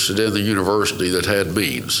were interested in the university that had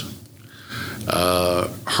means.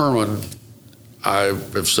 Herman, I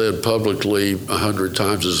have said publicly 100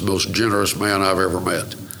 times, is the most generous man I've ever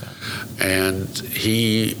met. And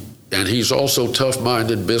he's also a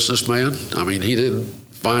tough-minded businessman. I mean, he didn't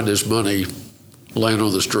find his money laying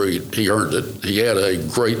on the street. He earned it. He had a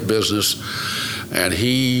great business, and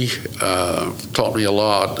he taught me a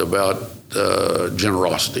lot about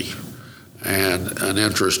generosity and an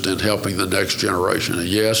interest in helping the next generation. And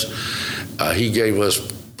yes, he gave us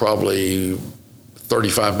probably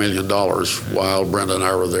 $35 million while Brenda and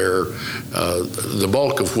I were there, the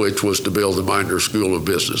bulk of which was to build the Minders School of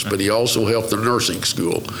Business. But he also helped the nursing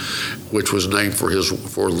school, which was named for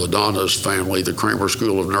LaDonna's family, the Kramer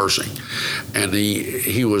School of Nursing. And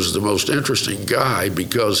he was the most interesting guy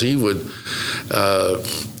because he would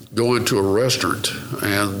go into a restaurant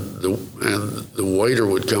and the waiter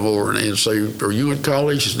would come over and he'd say, "Are you in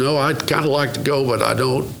college?" He said, "No, I'd kind of like to go, but I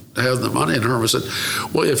don't have the money." And Herman said,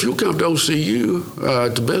 "Well, if you'll come to OCU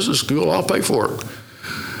to business school, I'll pay for it."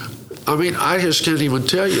 I mean, I just can't even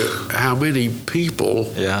tell you how many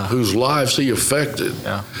people whose lives he affected.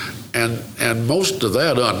 Yeah. And most of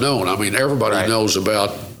that unknown. I mean, everybody knows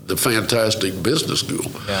about the fantastic business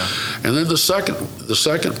school. Yeah. And then the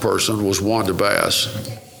second person was Wanda Bass.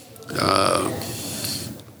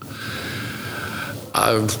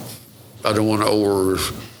 I don't want to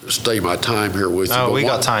overstay my time here with you. Oh, we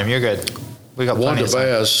got time. You're good. We got plenty of time.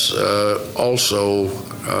 Wanda Bass also,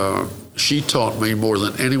 she taught me more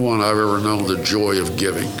than anyone I've ever known the joy of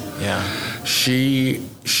giving. Yeah. She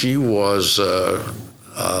was a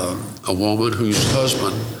woman whose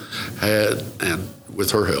husband had, and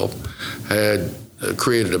with her help, had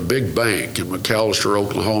created a big bank in McAlester,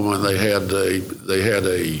 Oklahoma, and they had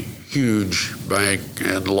a huge bank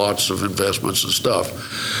and lots of investments and stuff.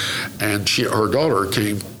 And her daughter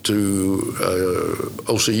came to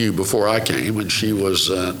OCU before I came, and she was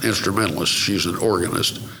an instrumentalist. She's an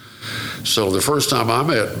organist. So the first time I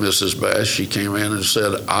met Mrs. Bass, she came in and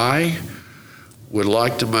said, "I would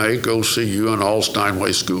like to make OCU an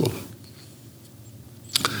all-Steinway school."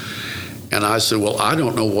 And I said, "Well, I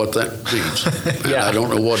don't know what that means, and I don't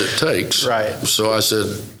know what it takes." Right. So I said,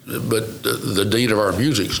 "But the dean of our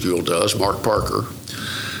music school does, Mark Parker."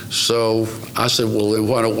 So I said, well, then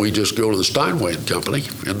why don't we just go to the Steinway and Company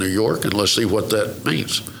in New York and let's see what that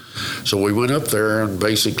means. So we went up there, and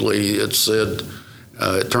basically it said,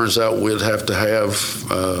 it turns out we'd have to have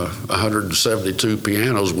 172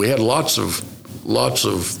 pianos. We had lots of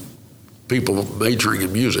people majoring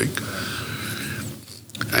in music.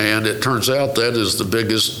 And it turns out that is the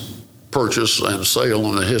biggest purchase and sale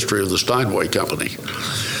in the history of the Steinway Company.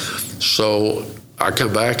 So I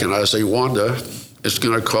come back and I say, Wanda, it's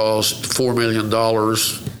going to cost $4 million,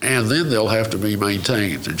 and then they'll have to be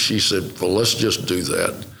maintained. And she said, well, let's just do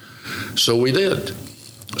that. So we did.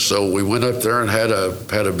 So we went up there and had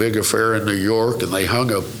a big affair in New York, and they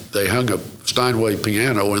hung a Steinway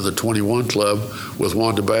piano in the 21 Club with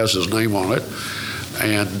Wanda Bass's name on it,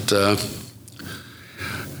 and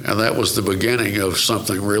that was the beginning of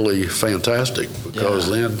something really fantastic, because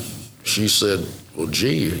then she said, well,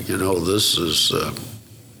 gee, this is,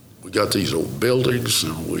 we got these old buildings,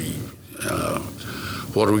 and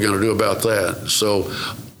what are we going to do about that? So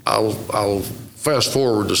I'll fast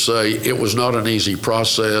forward to say it was not an easy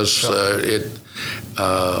process. Sure.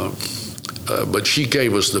 But she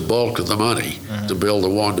gave us the bulk of the money to build the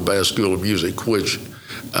Wanda Bass School of Music, which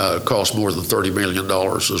cost more than $30 million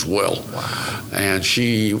as well. Wow. And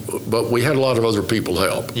but we had a lot of other people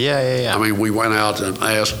help. Yeah. I mean, we went out and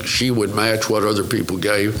asked, she would match what other people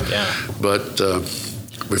gave. Yeah. But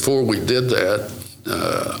before we did that,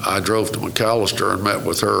 I drove to McAllister and met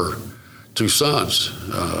with her two sons.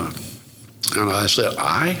 And I said,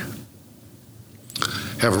 I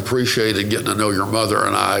have appreciated getting to know your mother,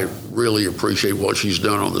 and I really appreciate what she's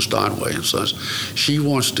done on the Steinway and Sons. She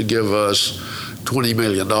wants to give us $20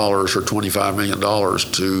 million or $25 million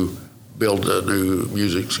to build a new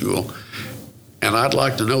music school. And I'd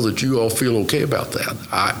like to know that you all feel okay about that.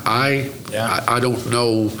 I don't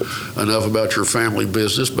know enough about your family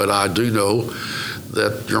business, but I do know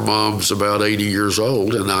that your mom's about 80 years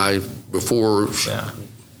old, and before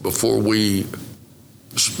we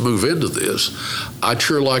move into this, I'd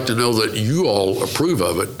sure like to know that you all approve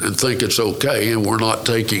of it and think it's okay, and we're not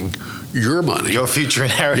taking your money. Your future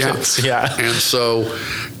inheritance, yeah. And so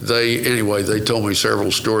they told me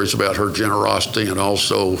several stories about her generosity, and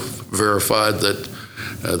also verified that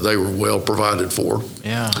they were well provided for.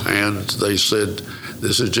 Yeah. And they said,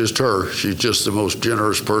 this is just her. She's just the most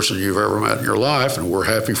generous person you've ever met in your life, and we're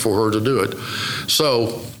happy for her to do it.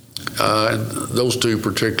 So and those two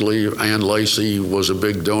particularly, Ann Lacey was a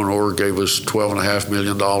big donor, gave us $12.5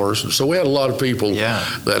 million. And so we had a lot of people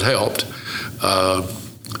that helped.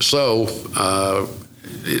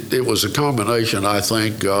 It was a combination, I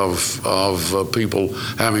think, of people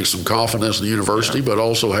having some confidence in the university, but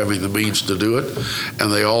also having the means to do it. And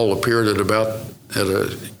they all appeared in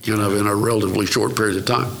a relatively short period of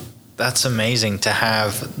time. That's amazing to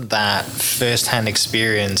have that first-hand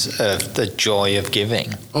experience of the joy of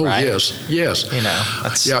giving. Oh, right? yes.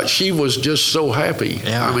 She was just so happy.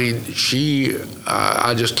 Yeah. I mean,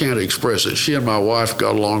 I just can't express it. She and my wife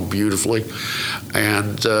got along beautifully,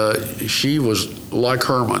 and she was like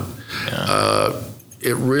Herman. Yeah.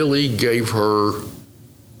 It really gave her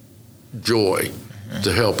joy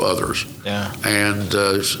to help others. Yeah. And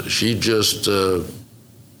she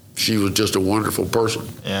was just a wonderful person.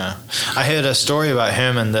 Yeah. I heard a story about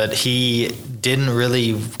Herman that he didn't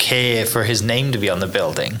really care for his name to be on the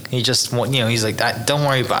building. He just, he's like, don't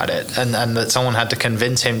worry about it. And that someone had to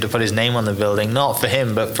convince him to put his name on the building, not for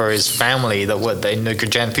him, but for his family, that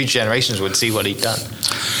future generations would see what he'd done.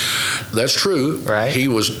 That's true. Right. He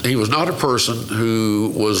was not a person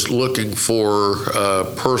who was looking for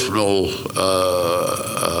personal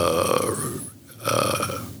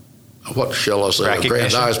what shall I say,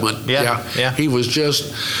 aggrandizement. Yeah. He was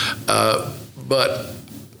just, but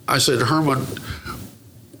I said, Herman,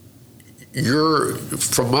 you're,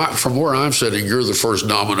 from where I'm sitting, you're the first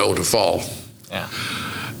domino to fall. Yeah.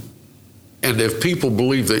 And if people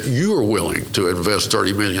believe that you are willing to invest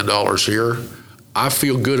 $30 million here, I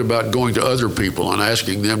feel good about going to other people and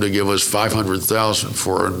asking them to give us $500,000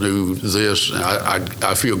 for a new this.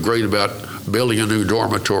 I feel great about building a new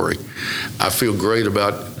dormitory. I feel great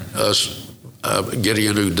about us getting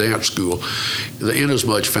a new dance school. The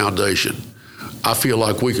Inasmuch Foundation, I feel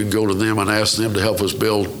like we could go to them and ask them to help us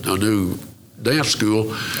build a new dance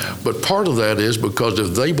school. But part of that is because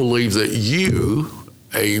if they believe that you,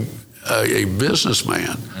 a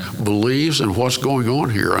businessman, believes in what's going on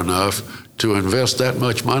here enough to invest that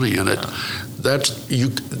much money in it,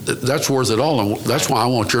 that's worth it all. And that's why I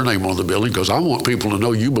want your name on the building, because I want people to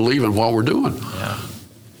know you believe in what we're doing.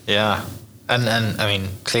 Yeah. And I mean,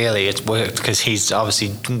 clearly it's worked, because he's obviously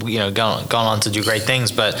gone on to do great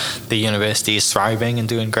things, but the university is thriving and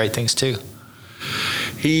doing great things too.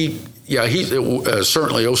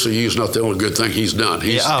 certainly OCU is not the only good thing he's done.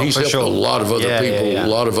 He's helped sure. a lot of other people, a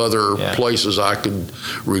lot of other Yeah. places. I could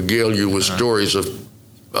regale you with stories of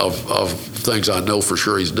things I know for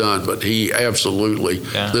sure he's done, but he absolutely,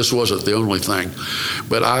 this wasn't the only thing.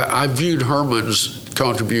 But I viewed Herman's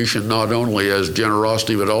contribution not only as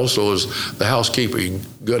generosity, but also as the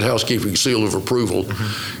good housekeeping seal of approval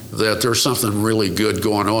that there's something really good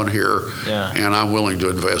going on here, and I'm willing to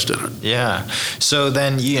invest in it. Yeah. So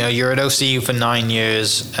then, you're at OCU for 9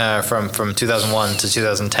 years, from 2001 to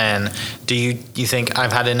 2010. Do you think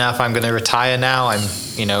I've had enough? I'm going to retire now. I'm,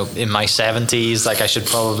 in my 70s. Like I should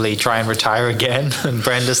probably try and retire again. And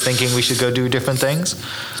Brenda's thinking we should go do different things.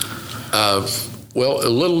 Well, a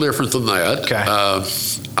little different than that. Okay.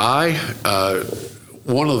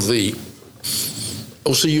 One of the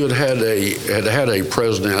OCU had a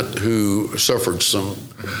president who suffered some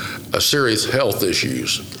serious health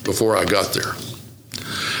issues before I got there,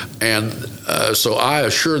 and so I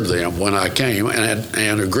assured them when I came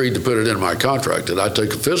and agreed to put it in my contract that I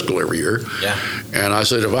take a physical every year. Yeah. And I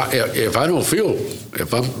said if I don't feel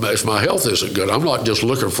if my health isn't good, I'm not just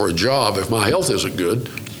looking for a job. If my health isn't good,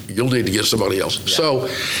 you'll need to get somebody else. Yeah. So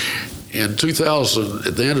in 2000,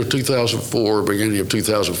 at the end of 2004, beginning of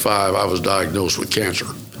 2005, I was diagnosed with cancer.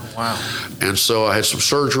 Oh, wow. And so I had some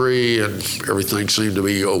surgery and everything seemed to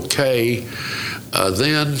be okay.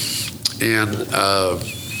 Then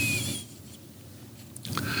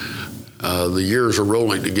the years are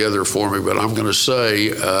rolling together for me, but I'm going to say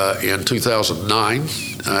in 2009,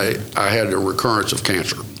 I had a recurrence of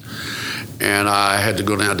cancer. And I had to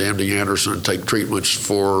go down to MD Anderson and take treatments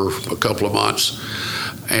for a couple of months.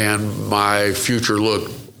 And my future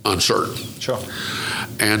looked uncertain. Sure.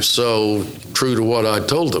 And so, true to what I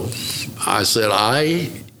told them, I said,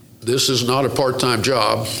 this is not a part-time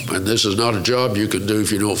job, and this is not a job you can do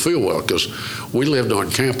if you don't feel well, because we lived on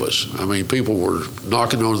campus. I mean, people were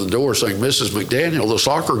knocking on the door saying, Mrs. McDaniel, the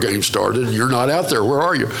soccer game started, and you're not out there. Where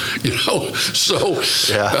are you? So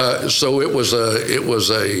it was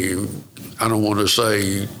a I don't want to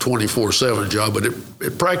say 24/7 job, but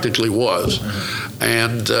it practically was. Mm-hmm.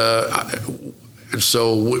 And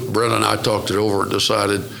so Brenda and I talked it over and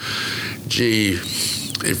decided, gee,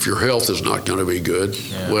 if your health is not going to be good,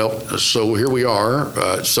 well, so here we are.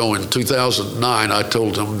 So in 2009, I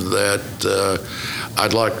told them that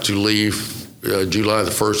I'd like to leave July the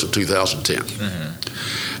 1st of 2010.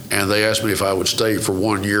 Mm-hmm. And they asked me if I would stay for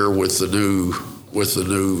 1 year with the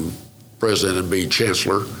new president and be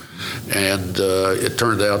chancellor. And it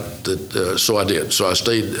turned out that so I did. So I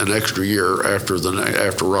stayed an extra year after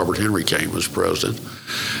Robert Henry came as president,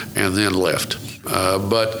 and then left.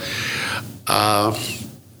 But I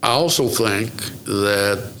also think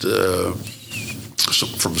that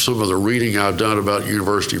from some of the reading I've done about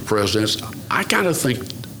university presidents, I kind of think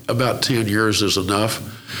about 10 years is enough.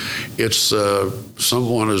 It's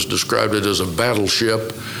someone has described it as a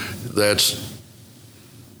battleship that's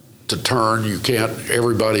to turn.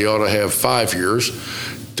 Everybody ought to have 5 years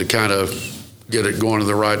to kind of get it going in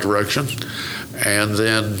the right direction. And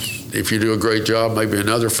then if you do a great job, maybe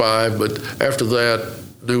another 5. But after that,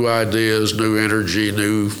 new ideas, new energy,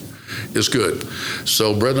 is good.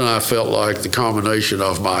 So Brenda and I felt like the combination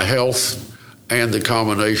of my health and the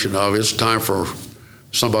combination of it's time for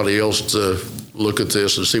somebody else to look at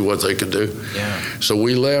this and see what they can do. Yeah. So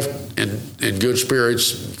we left in good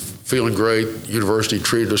spirits, feeling great. University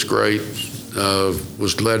treated us great.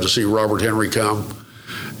 Was glad to see Robert Henry come.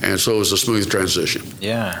 And so it was a smooth transition.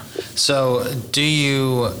 Yeah. So do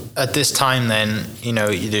you, at this time then, do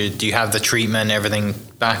you have the treatment, everything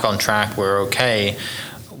back on track, we're okay?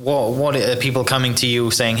 What are people coming to you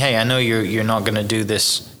saying, hey, I know you're not going to do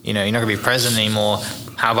this, you're not going to be president anymore.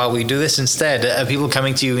 How about we do this instead? Are people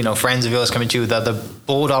coming to you, friends of yours coming to you with other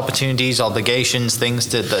board opportunities, obligations, things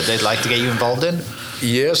that they'd like to get you involved in?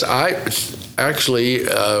 Yes, I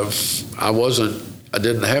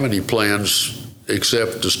didn't have any plans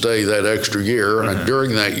except to stay that extra year. Mm-hmm. And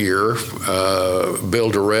during that year, Bill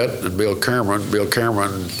Durrett and Bill Cameron, the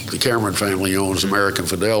Cameron family owns American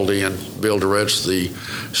Fidelity, and Bill Durrett's the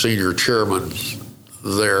senior chairman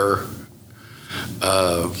there.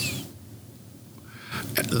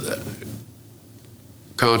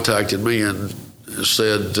 Contacted me and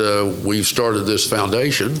said, we've started this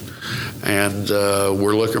foundation and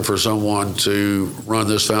we're looking for someone to run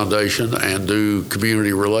this foundation and do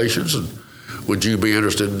community relations, and would you be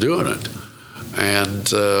interested in doing it?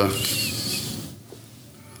 And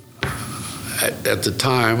at the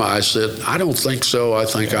time I said, I don't think so. I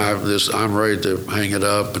think I'm ready to hang it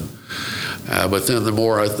up. And But then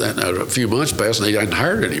a few months passed and they hadn't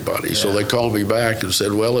hired anybody. So they called me back and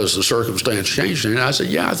said, well, has the circumstance changed? And I said,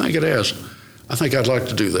 yeah, I think it has. I think I'd like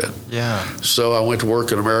to do that. Yeah. So I went to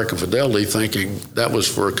work at American Fidelity thinking that was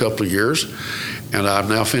for a couple of years, and I've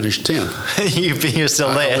now finished 10. You're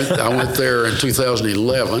still there. I went there in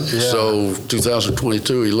 2011, so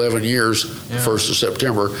 2022, 11 years, 1st of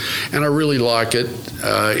September, and I really like it.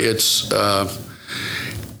 It's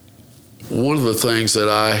one of the things that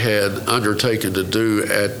I had undertaken to do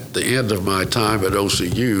at the end of my time at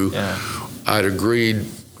OCU. I'd agreed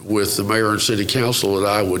with the mayor and city council that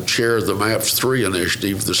I would chair the MAPS 3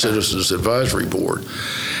 initiative, the Citizens Advisory Board.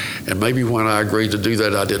 And maybe when I agreed to do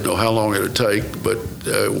that, I didn't know how long it would take, but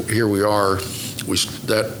here we are.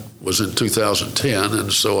 That was in 2010,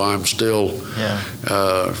 and so I'm still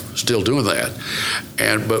doing that.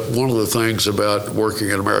 But one of the things about working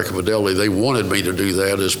at American Fidelity, they wanted me to do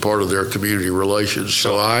that as part of their community relations.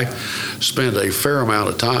 So I spent a fair amount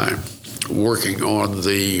of time working on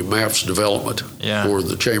the MAPS development for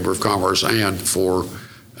the Chamber of Commerce and for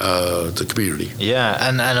the community. Yeah,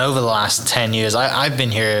 and over the last 10 years, I've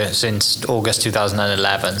been here since August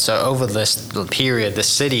 2011. So over this period, the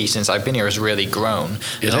city, since I've been here, has really grown.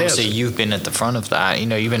 And obviously, you've been at the front of that.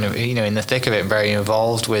 You've been in the thick of it, very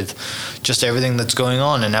involved with just everything that's going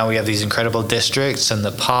on. And now we have these incredible districts and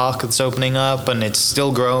the park that's opening up, and it's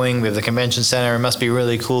still growing. We have the convention center. It must be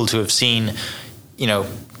really cool to have seen,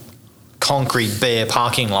 concrete bare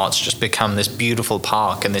parking lots just become this beautiful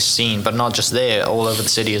park and this scene, but not just there, all over the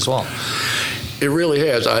city as well. It really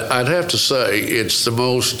has. I'd have to say it's the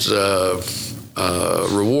most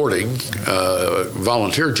rewarding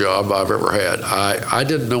volunteer job I've ever had. I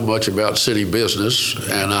didn't know much about city business,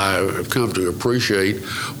 and I have come to appreciate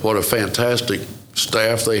what a fantastic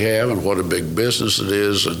staff they have and what a big business it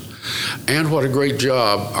is, and what a great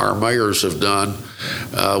job our mayors have done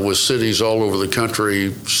with cities all over the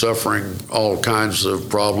country suffering all kinds of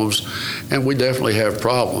problems. And we definitely have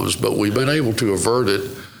problems, but we've been able to avert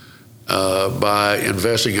it by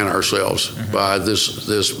investing in ourselves. By this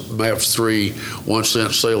MAPS 3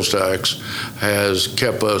 1-cent sales tax has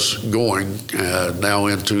kept us going now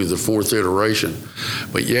into the 4th iteration.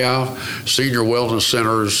 But senior wellness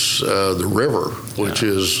centers, the river, which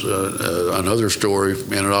is another story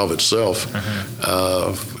in and of itself.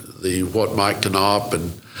 What Mike Knopp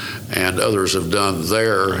and others have done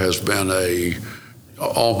there has been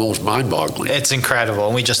almost mind-boggling. It's incredible.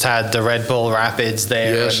 And we just had the Red Bull Rapids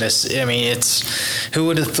there. Yes. And who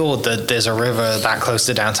would have thought that there's a river that close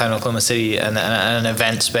to downtown Oklahoma City and an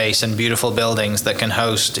event space and beautiful buildings that can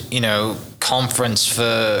host, conference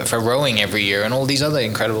for rowing every year and all these other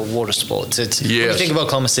incredible water sports. When you think of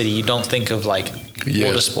Oklahoma City, you don't think of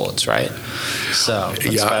water sports, right? So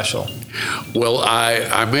it's special. Well,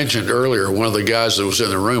 I mentioned earlier, one of the guys that was in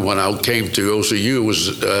the room when I came to OCU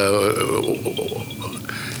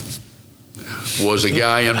was a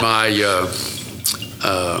guy in my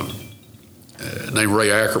named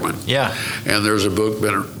Ray Ackerman. Yeah. And there's a book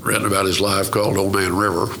been written about his life called Old Man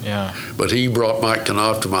River. Yeah. But he brought Mike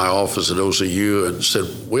Knopf to my office at OCU and said,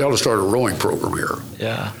 we ought to start a rowing program here.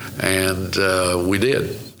 Yeah. And we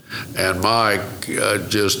did. And Mike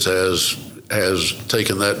just has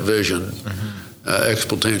taken that vision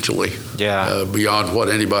exponentially beyond what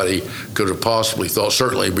anybody could have possibly thought,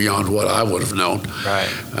 certainly beyond what I would have known. Right.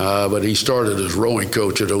 But he started as rowing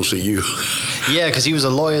coach at OCU. Yeah, because he was a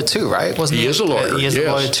lawyer too, right? Wasn't he? He is a lawyer. He is a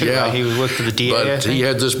lawyer too, right? He worked for the DA. But he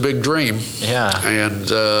had this big dream. Yeah. And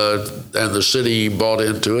the city bought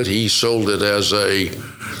into it. He sold it as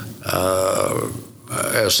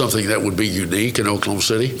something that would be unique in Oklahoma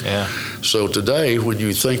City. Yeah. So today, when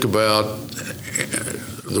you think about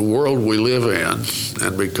the world we live in,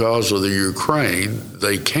 and because of the Ukraine,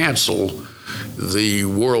 they cancel the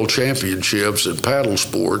world championships in paddle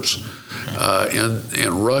sports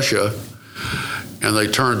in Russia, and they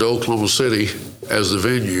turned to Oklahoma City as the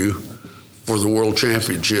venue for the world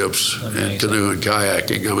championships in canoe and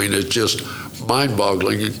kayaking. I mean, it's just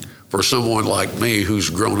mind-boggling for someone like me who's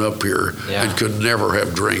grown up here and could never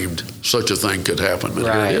have dreamed such a thing could happen. But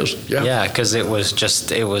here it is. Yeah, because it was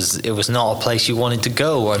not a place you wanted to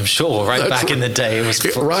go, I'm sure, right? That's back in the day. It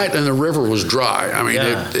was right, and the river was dry. I mean,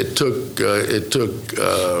 it took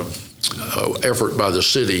effort by the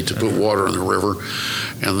city to put water in the river.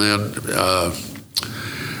 And then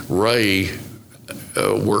Ray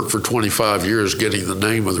worked for 25 years getting the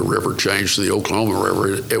name of the river changed to the Oklahoma River.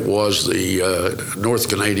 It was the North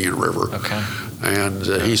Canadian River. Okay. And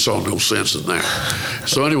he saw no sense in that.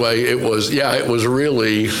 So anyway, it was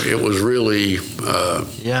really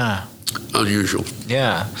unusual.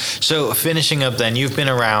 Yeah. So finishing up then, you've been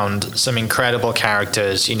around some incredible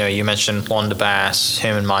characters. You know, you mentioned Wanda Bass,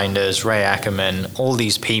 Herman Minders, Ray Ackerman, all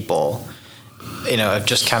these people, you know, have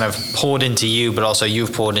just kind of poured into you, but also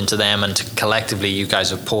you've poured into them, and collectively you guys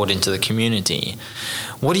have poured into the community.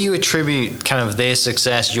 What do you attribute kind of their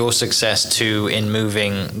success, your success to in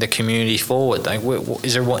moving the community forward? Like,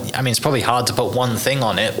 is there one? I mean, it's probably hard to put one thing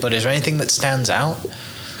on it, but is there anything that stands out?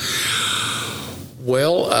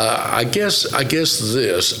 Well, I guess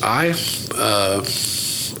this. I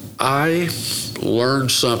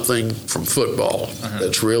learned something from football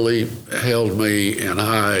that's really held me and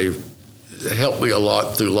helped me a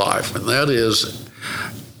lot through life, and that is,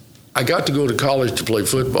 I got to go to college to play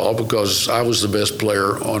football because I was the best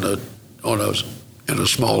player in a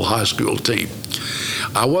small high school team.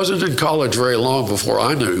 I wasn't in college very long before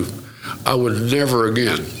I knew I would never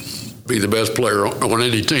again be the best player on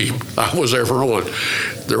any team I was ever on.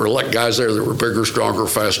 There were guys there that were bigger, stronger,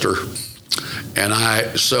 faster,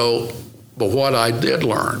 but what I did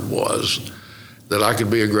learn was that I could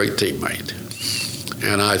be a great teammate.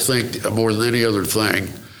 And I think more than any other thing,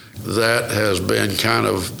 that has been kind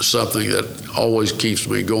of something that always keeps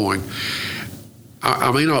me going.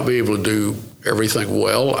 I may not be able to do everything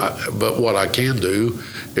well, but what I can do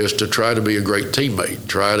is to try to be a great teammate,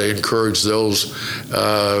 try to encourage those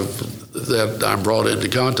that I'm brought into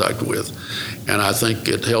contact with. And I think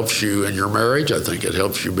it helps you in your marriage. I think it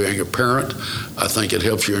helps you being a parent. I think it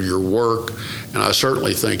helps you in your work. And I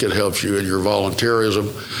certainly think it helps you in your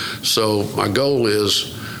volunteerism. So my goal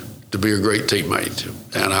is to be a great teammate.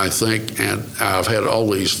 And I've had all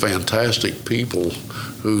these fantastic people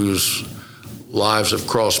whose lives have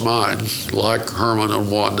crossed mine, like Herman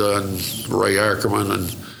and Wanda and Ray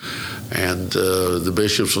Ackerman and the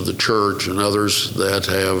bishops of the church and others that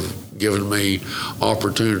have given me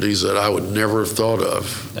opportunities that I would never have thought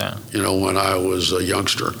of, when I was a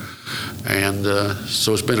youngster. And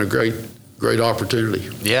so it's been a great opportunity.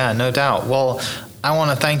 Yeah, no doubt. Well, I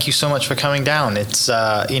want to thank you so much for coming down. It's,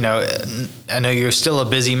 I know you're still a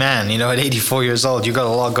busy man. At 84 years old, you've got a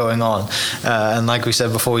lot going on. And like we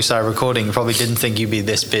said before we started recording, you probably didn't think you'd be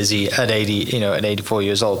this busy at 84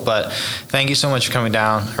 years old. But thank you so much for coming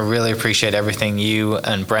down. I really appreciate everything you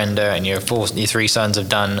and Brenda and your three sons have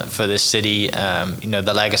done for this city.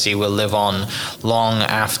 The legacy will live on long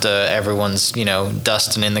after everyone's,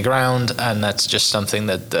 dust and in the ground. And that's just something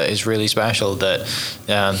that is really special, that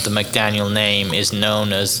the McDaniel name is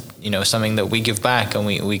known as something that we give back, and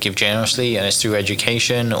we give generously, and it's through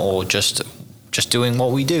education or just doing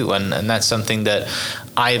what we do, and that's something that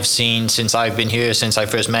I have seen since I've been here, since I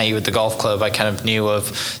first met you at the golf club. I kind of knew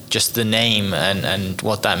of just the name and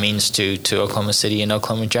what that means to Oklahoma City and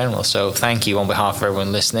Oklahoma in general. So thank you on behalf of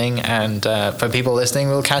everyone listening, and for people listening,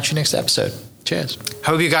 we'll catch you next episode. Cheers.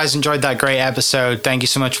 Hope you guys enjoyed that great episode. Thank you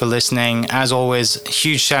so much for listening. As always,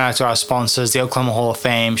 huge shout out to our sponsors, the Oklahoma Hall of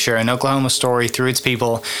Fame, sharing Oklahoma story through its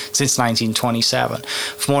people since 1927.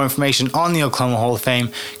 For more information on the Oklahoma Hall of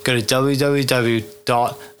Fame, go to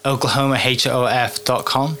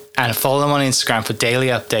www.oklahomahof.com and follow them on Instagram for daily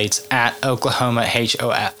updates at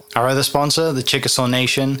OklahomaHOF. Our other sponsor, the Chickasaw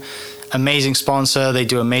Nation, amazing sponsor. They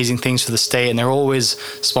do amazing things for the state, and they're always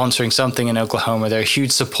sponsoring something in Oklahoma. They're a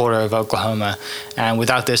huge supporter of Oklahoma, and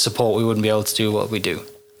without their support, we wouldn't be able to do what we do.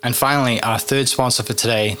 And finally, our third sponsor for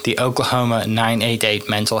today, the Oklahoma 988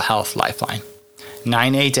 Mental Health Lifeline.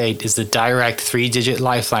 988 is the direct 3-digit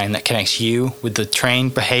lifeline that connects you with the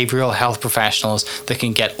trained behavioral health professionals that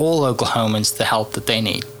can get all Oklahomans the help that they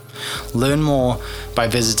need. Learn more by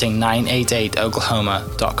visiting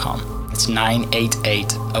 988oklahoma.com. It's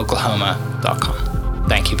 988oklahoma.com.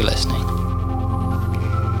 Thank you for listening.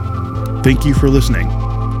 Thank you for listening.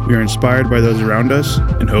 We are inspired by those around us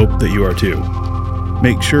and hope that you are too.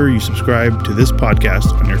 Make sure you subscribe to this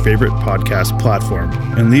podcast on your favorite podcast platform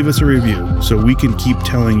and leave us a review so we can keep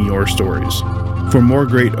telling your stories. For more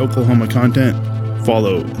great Oklahoma content,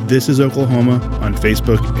 follow This Is Oklahoma on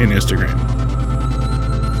Facebook and Instagram.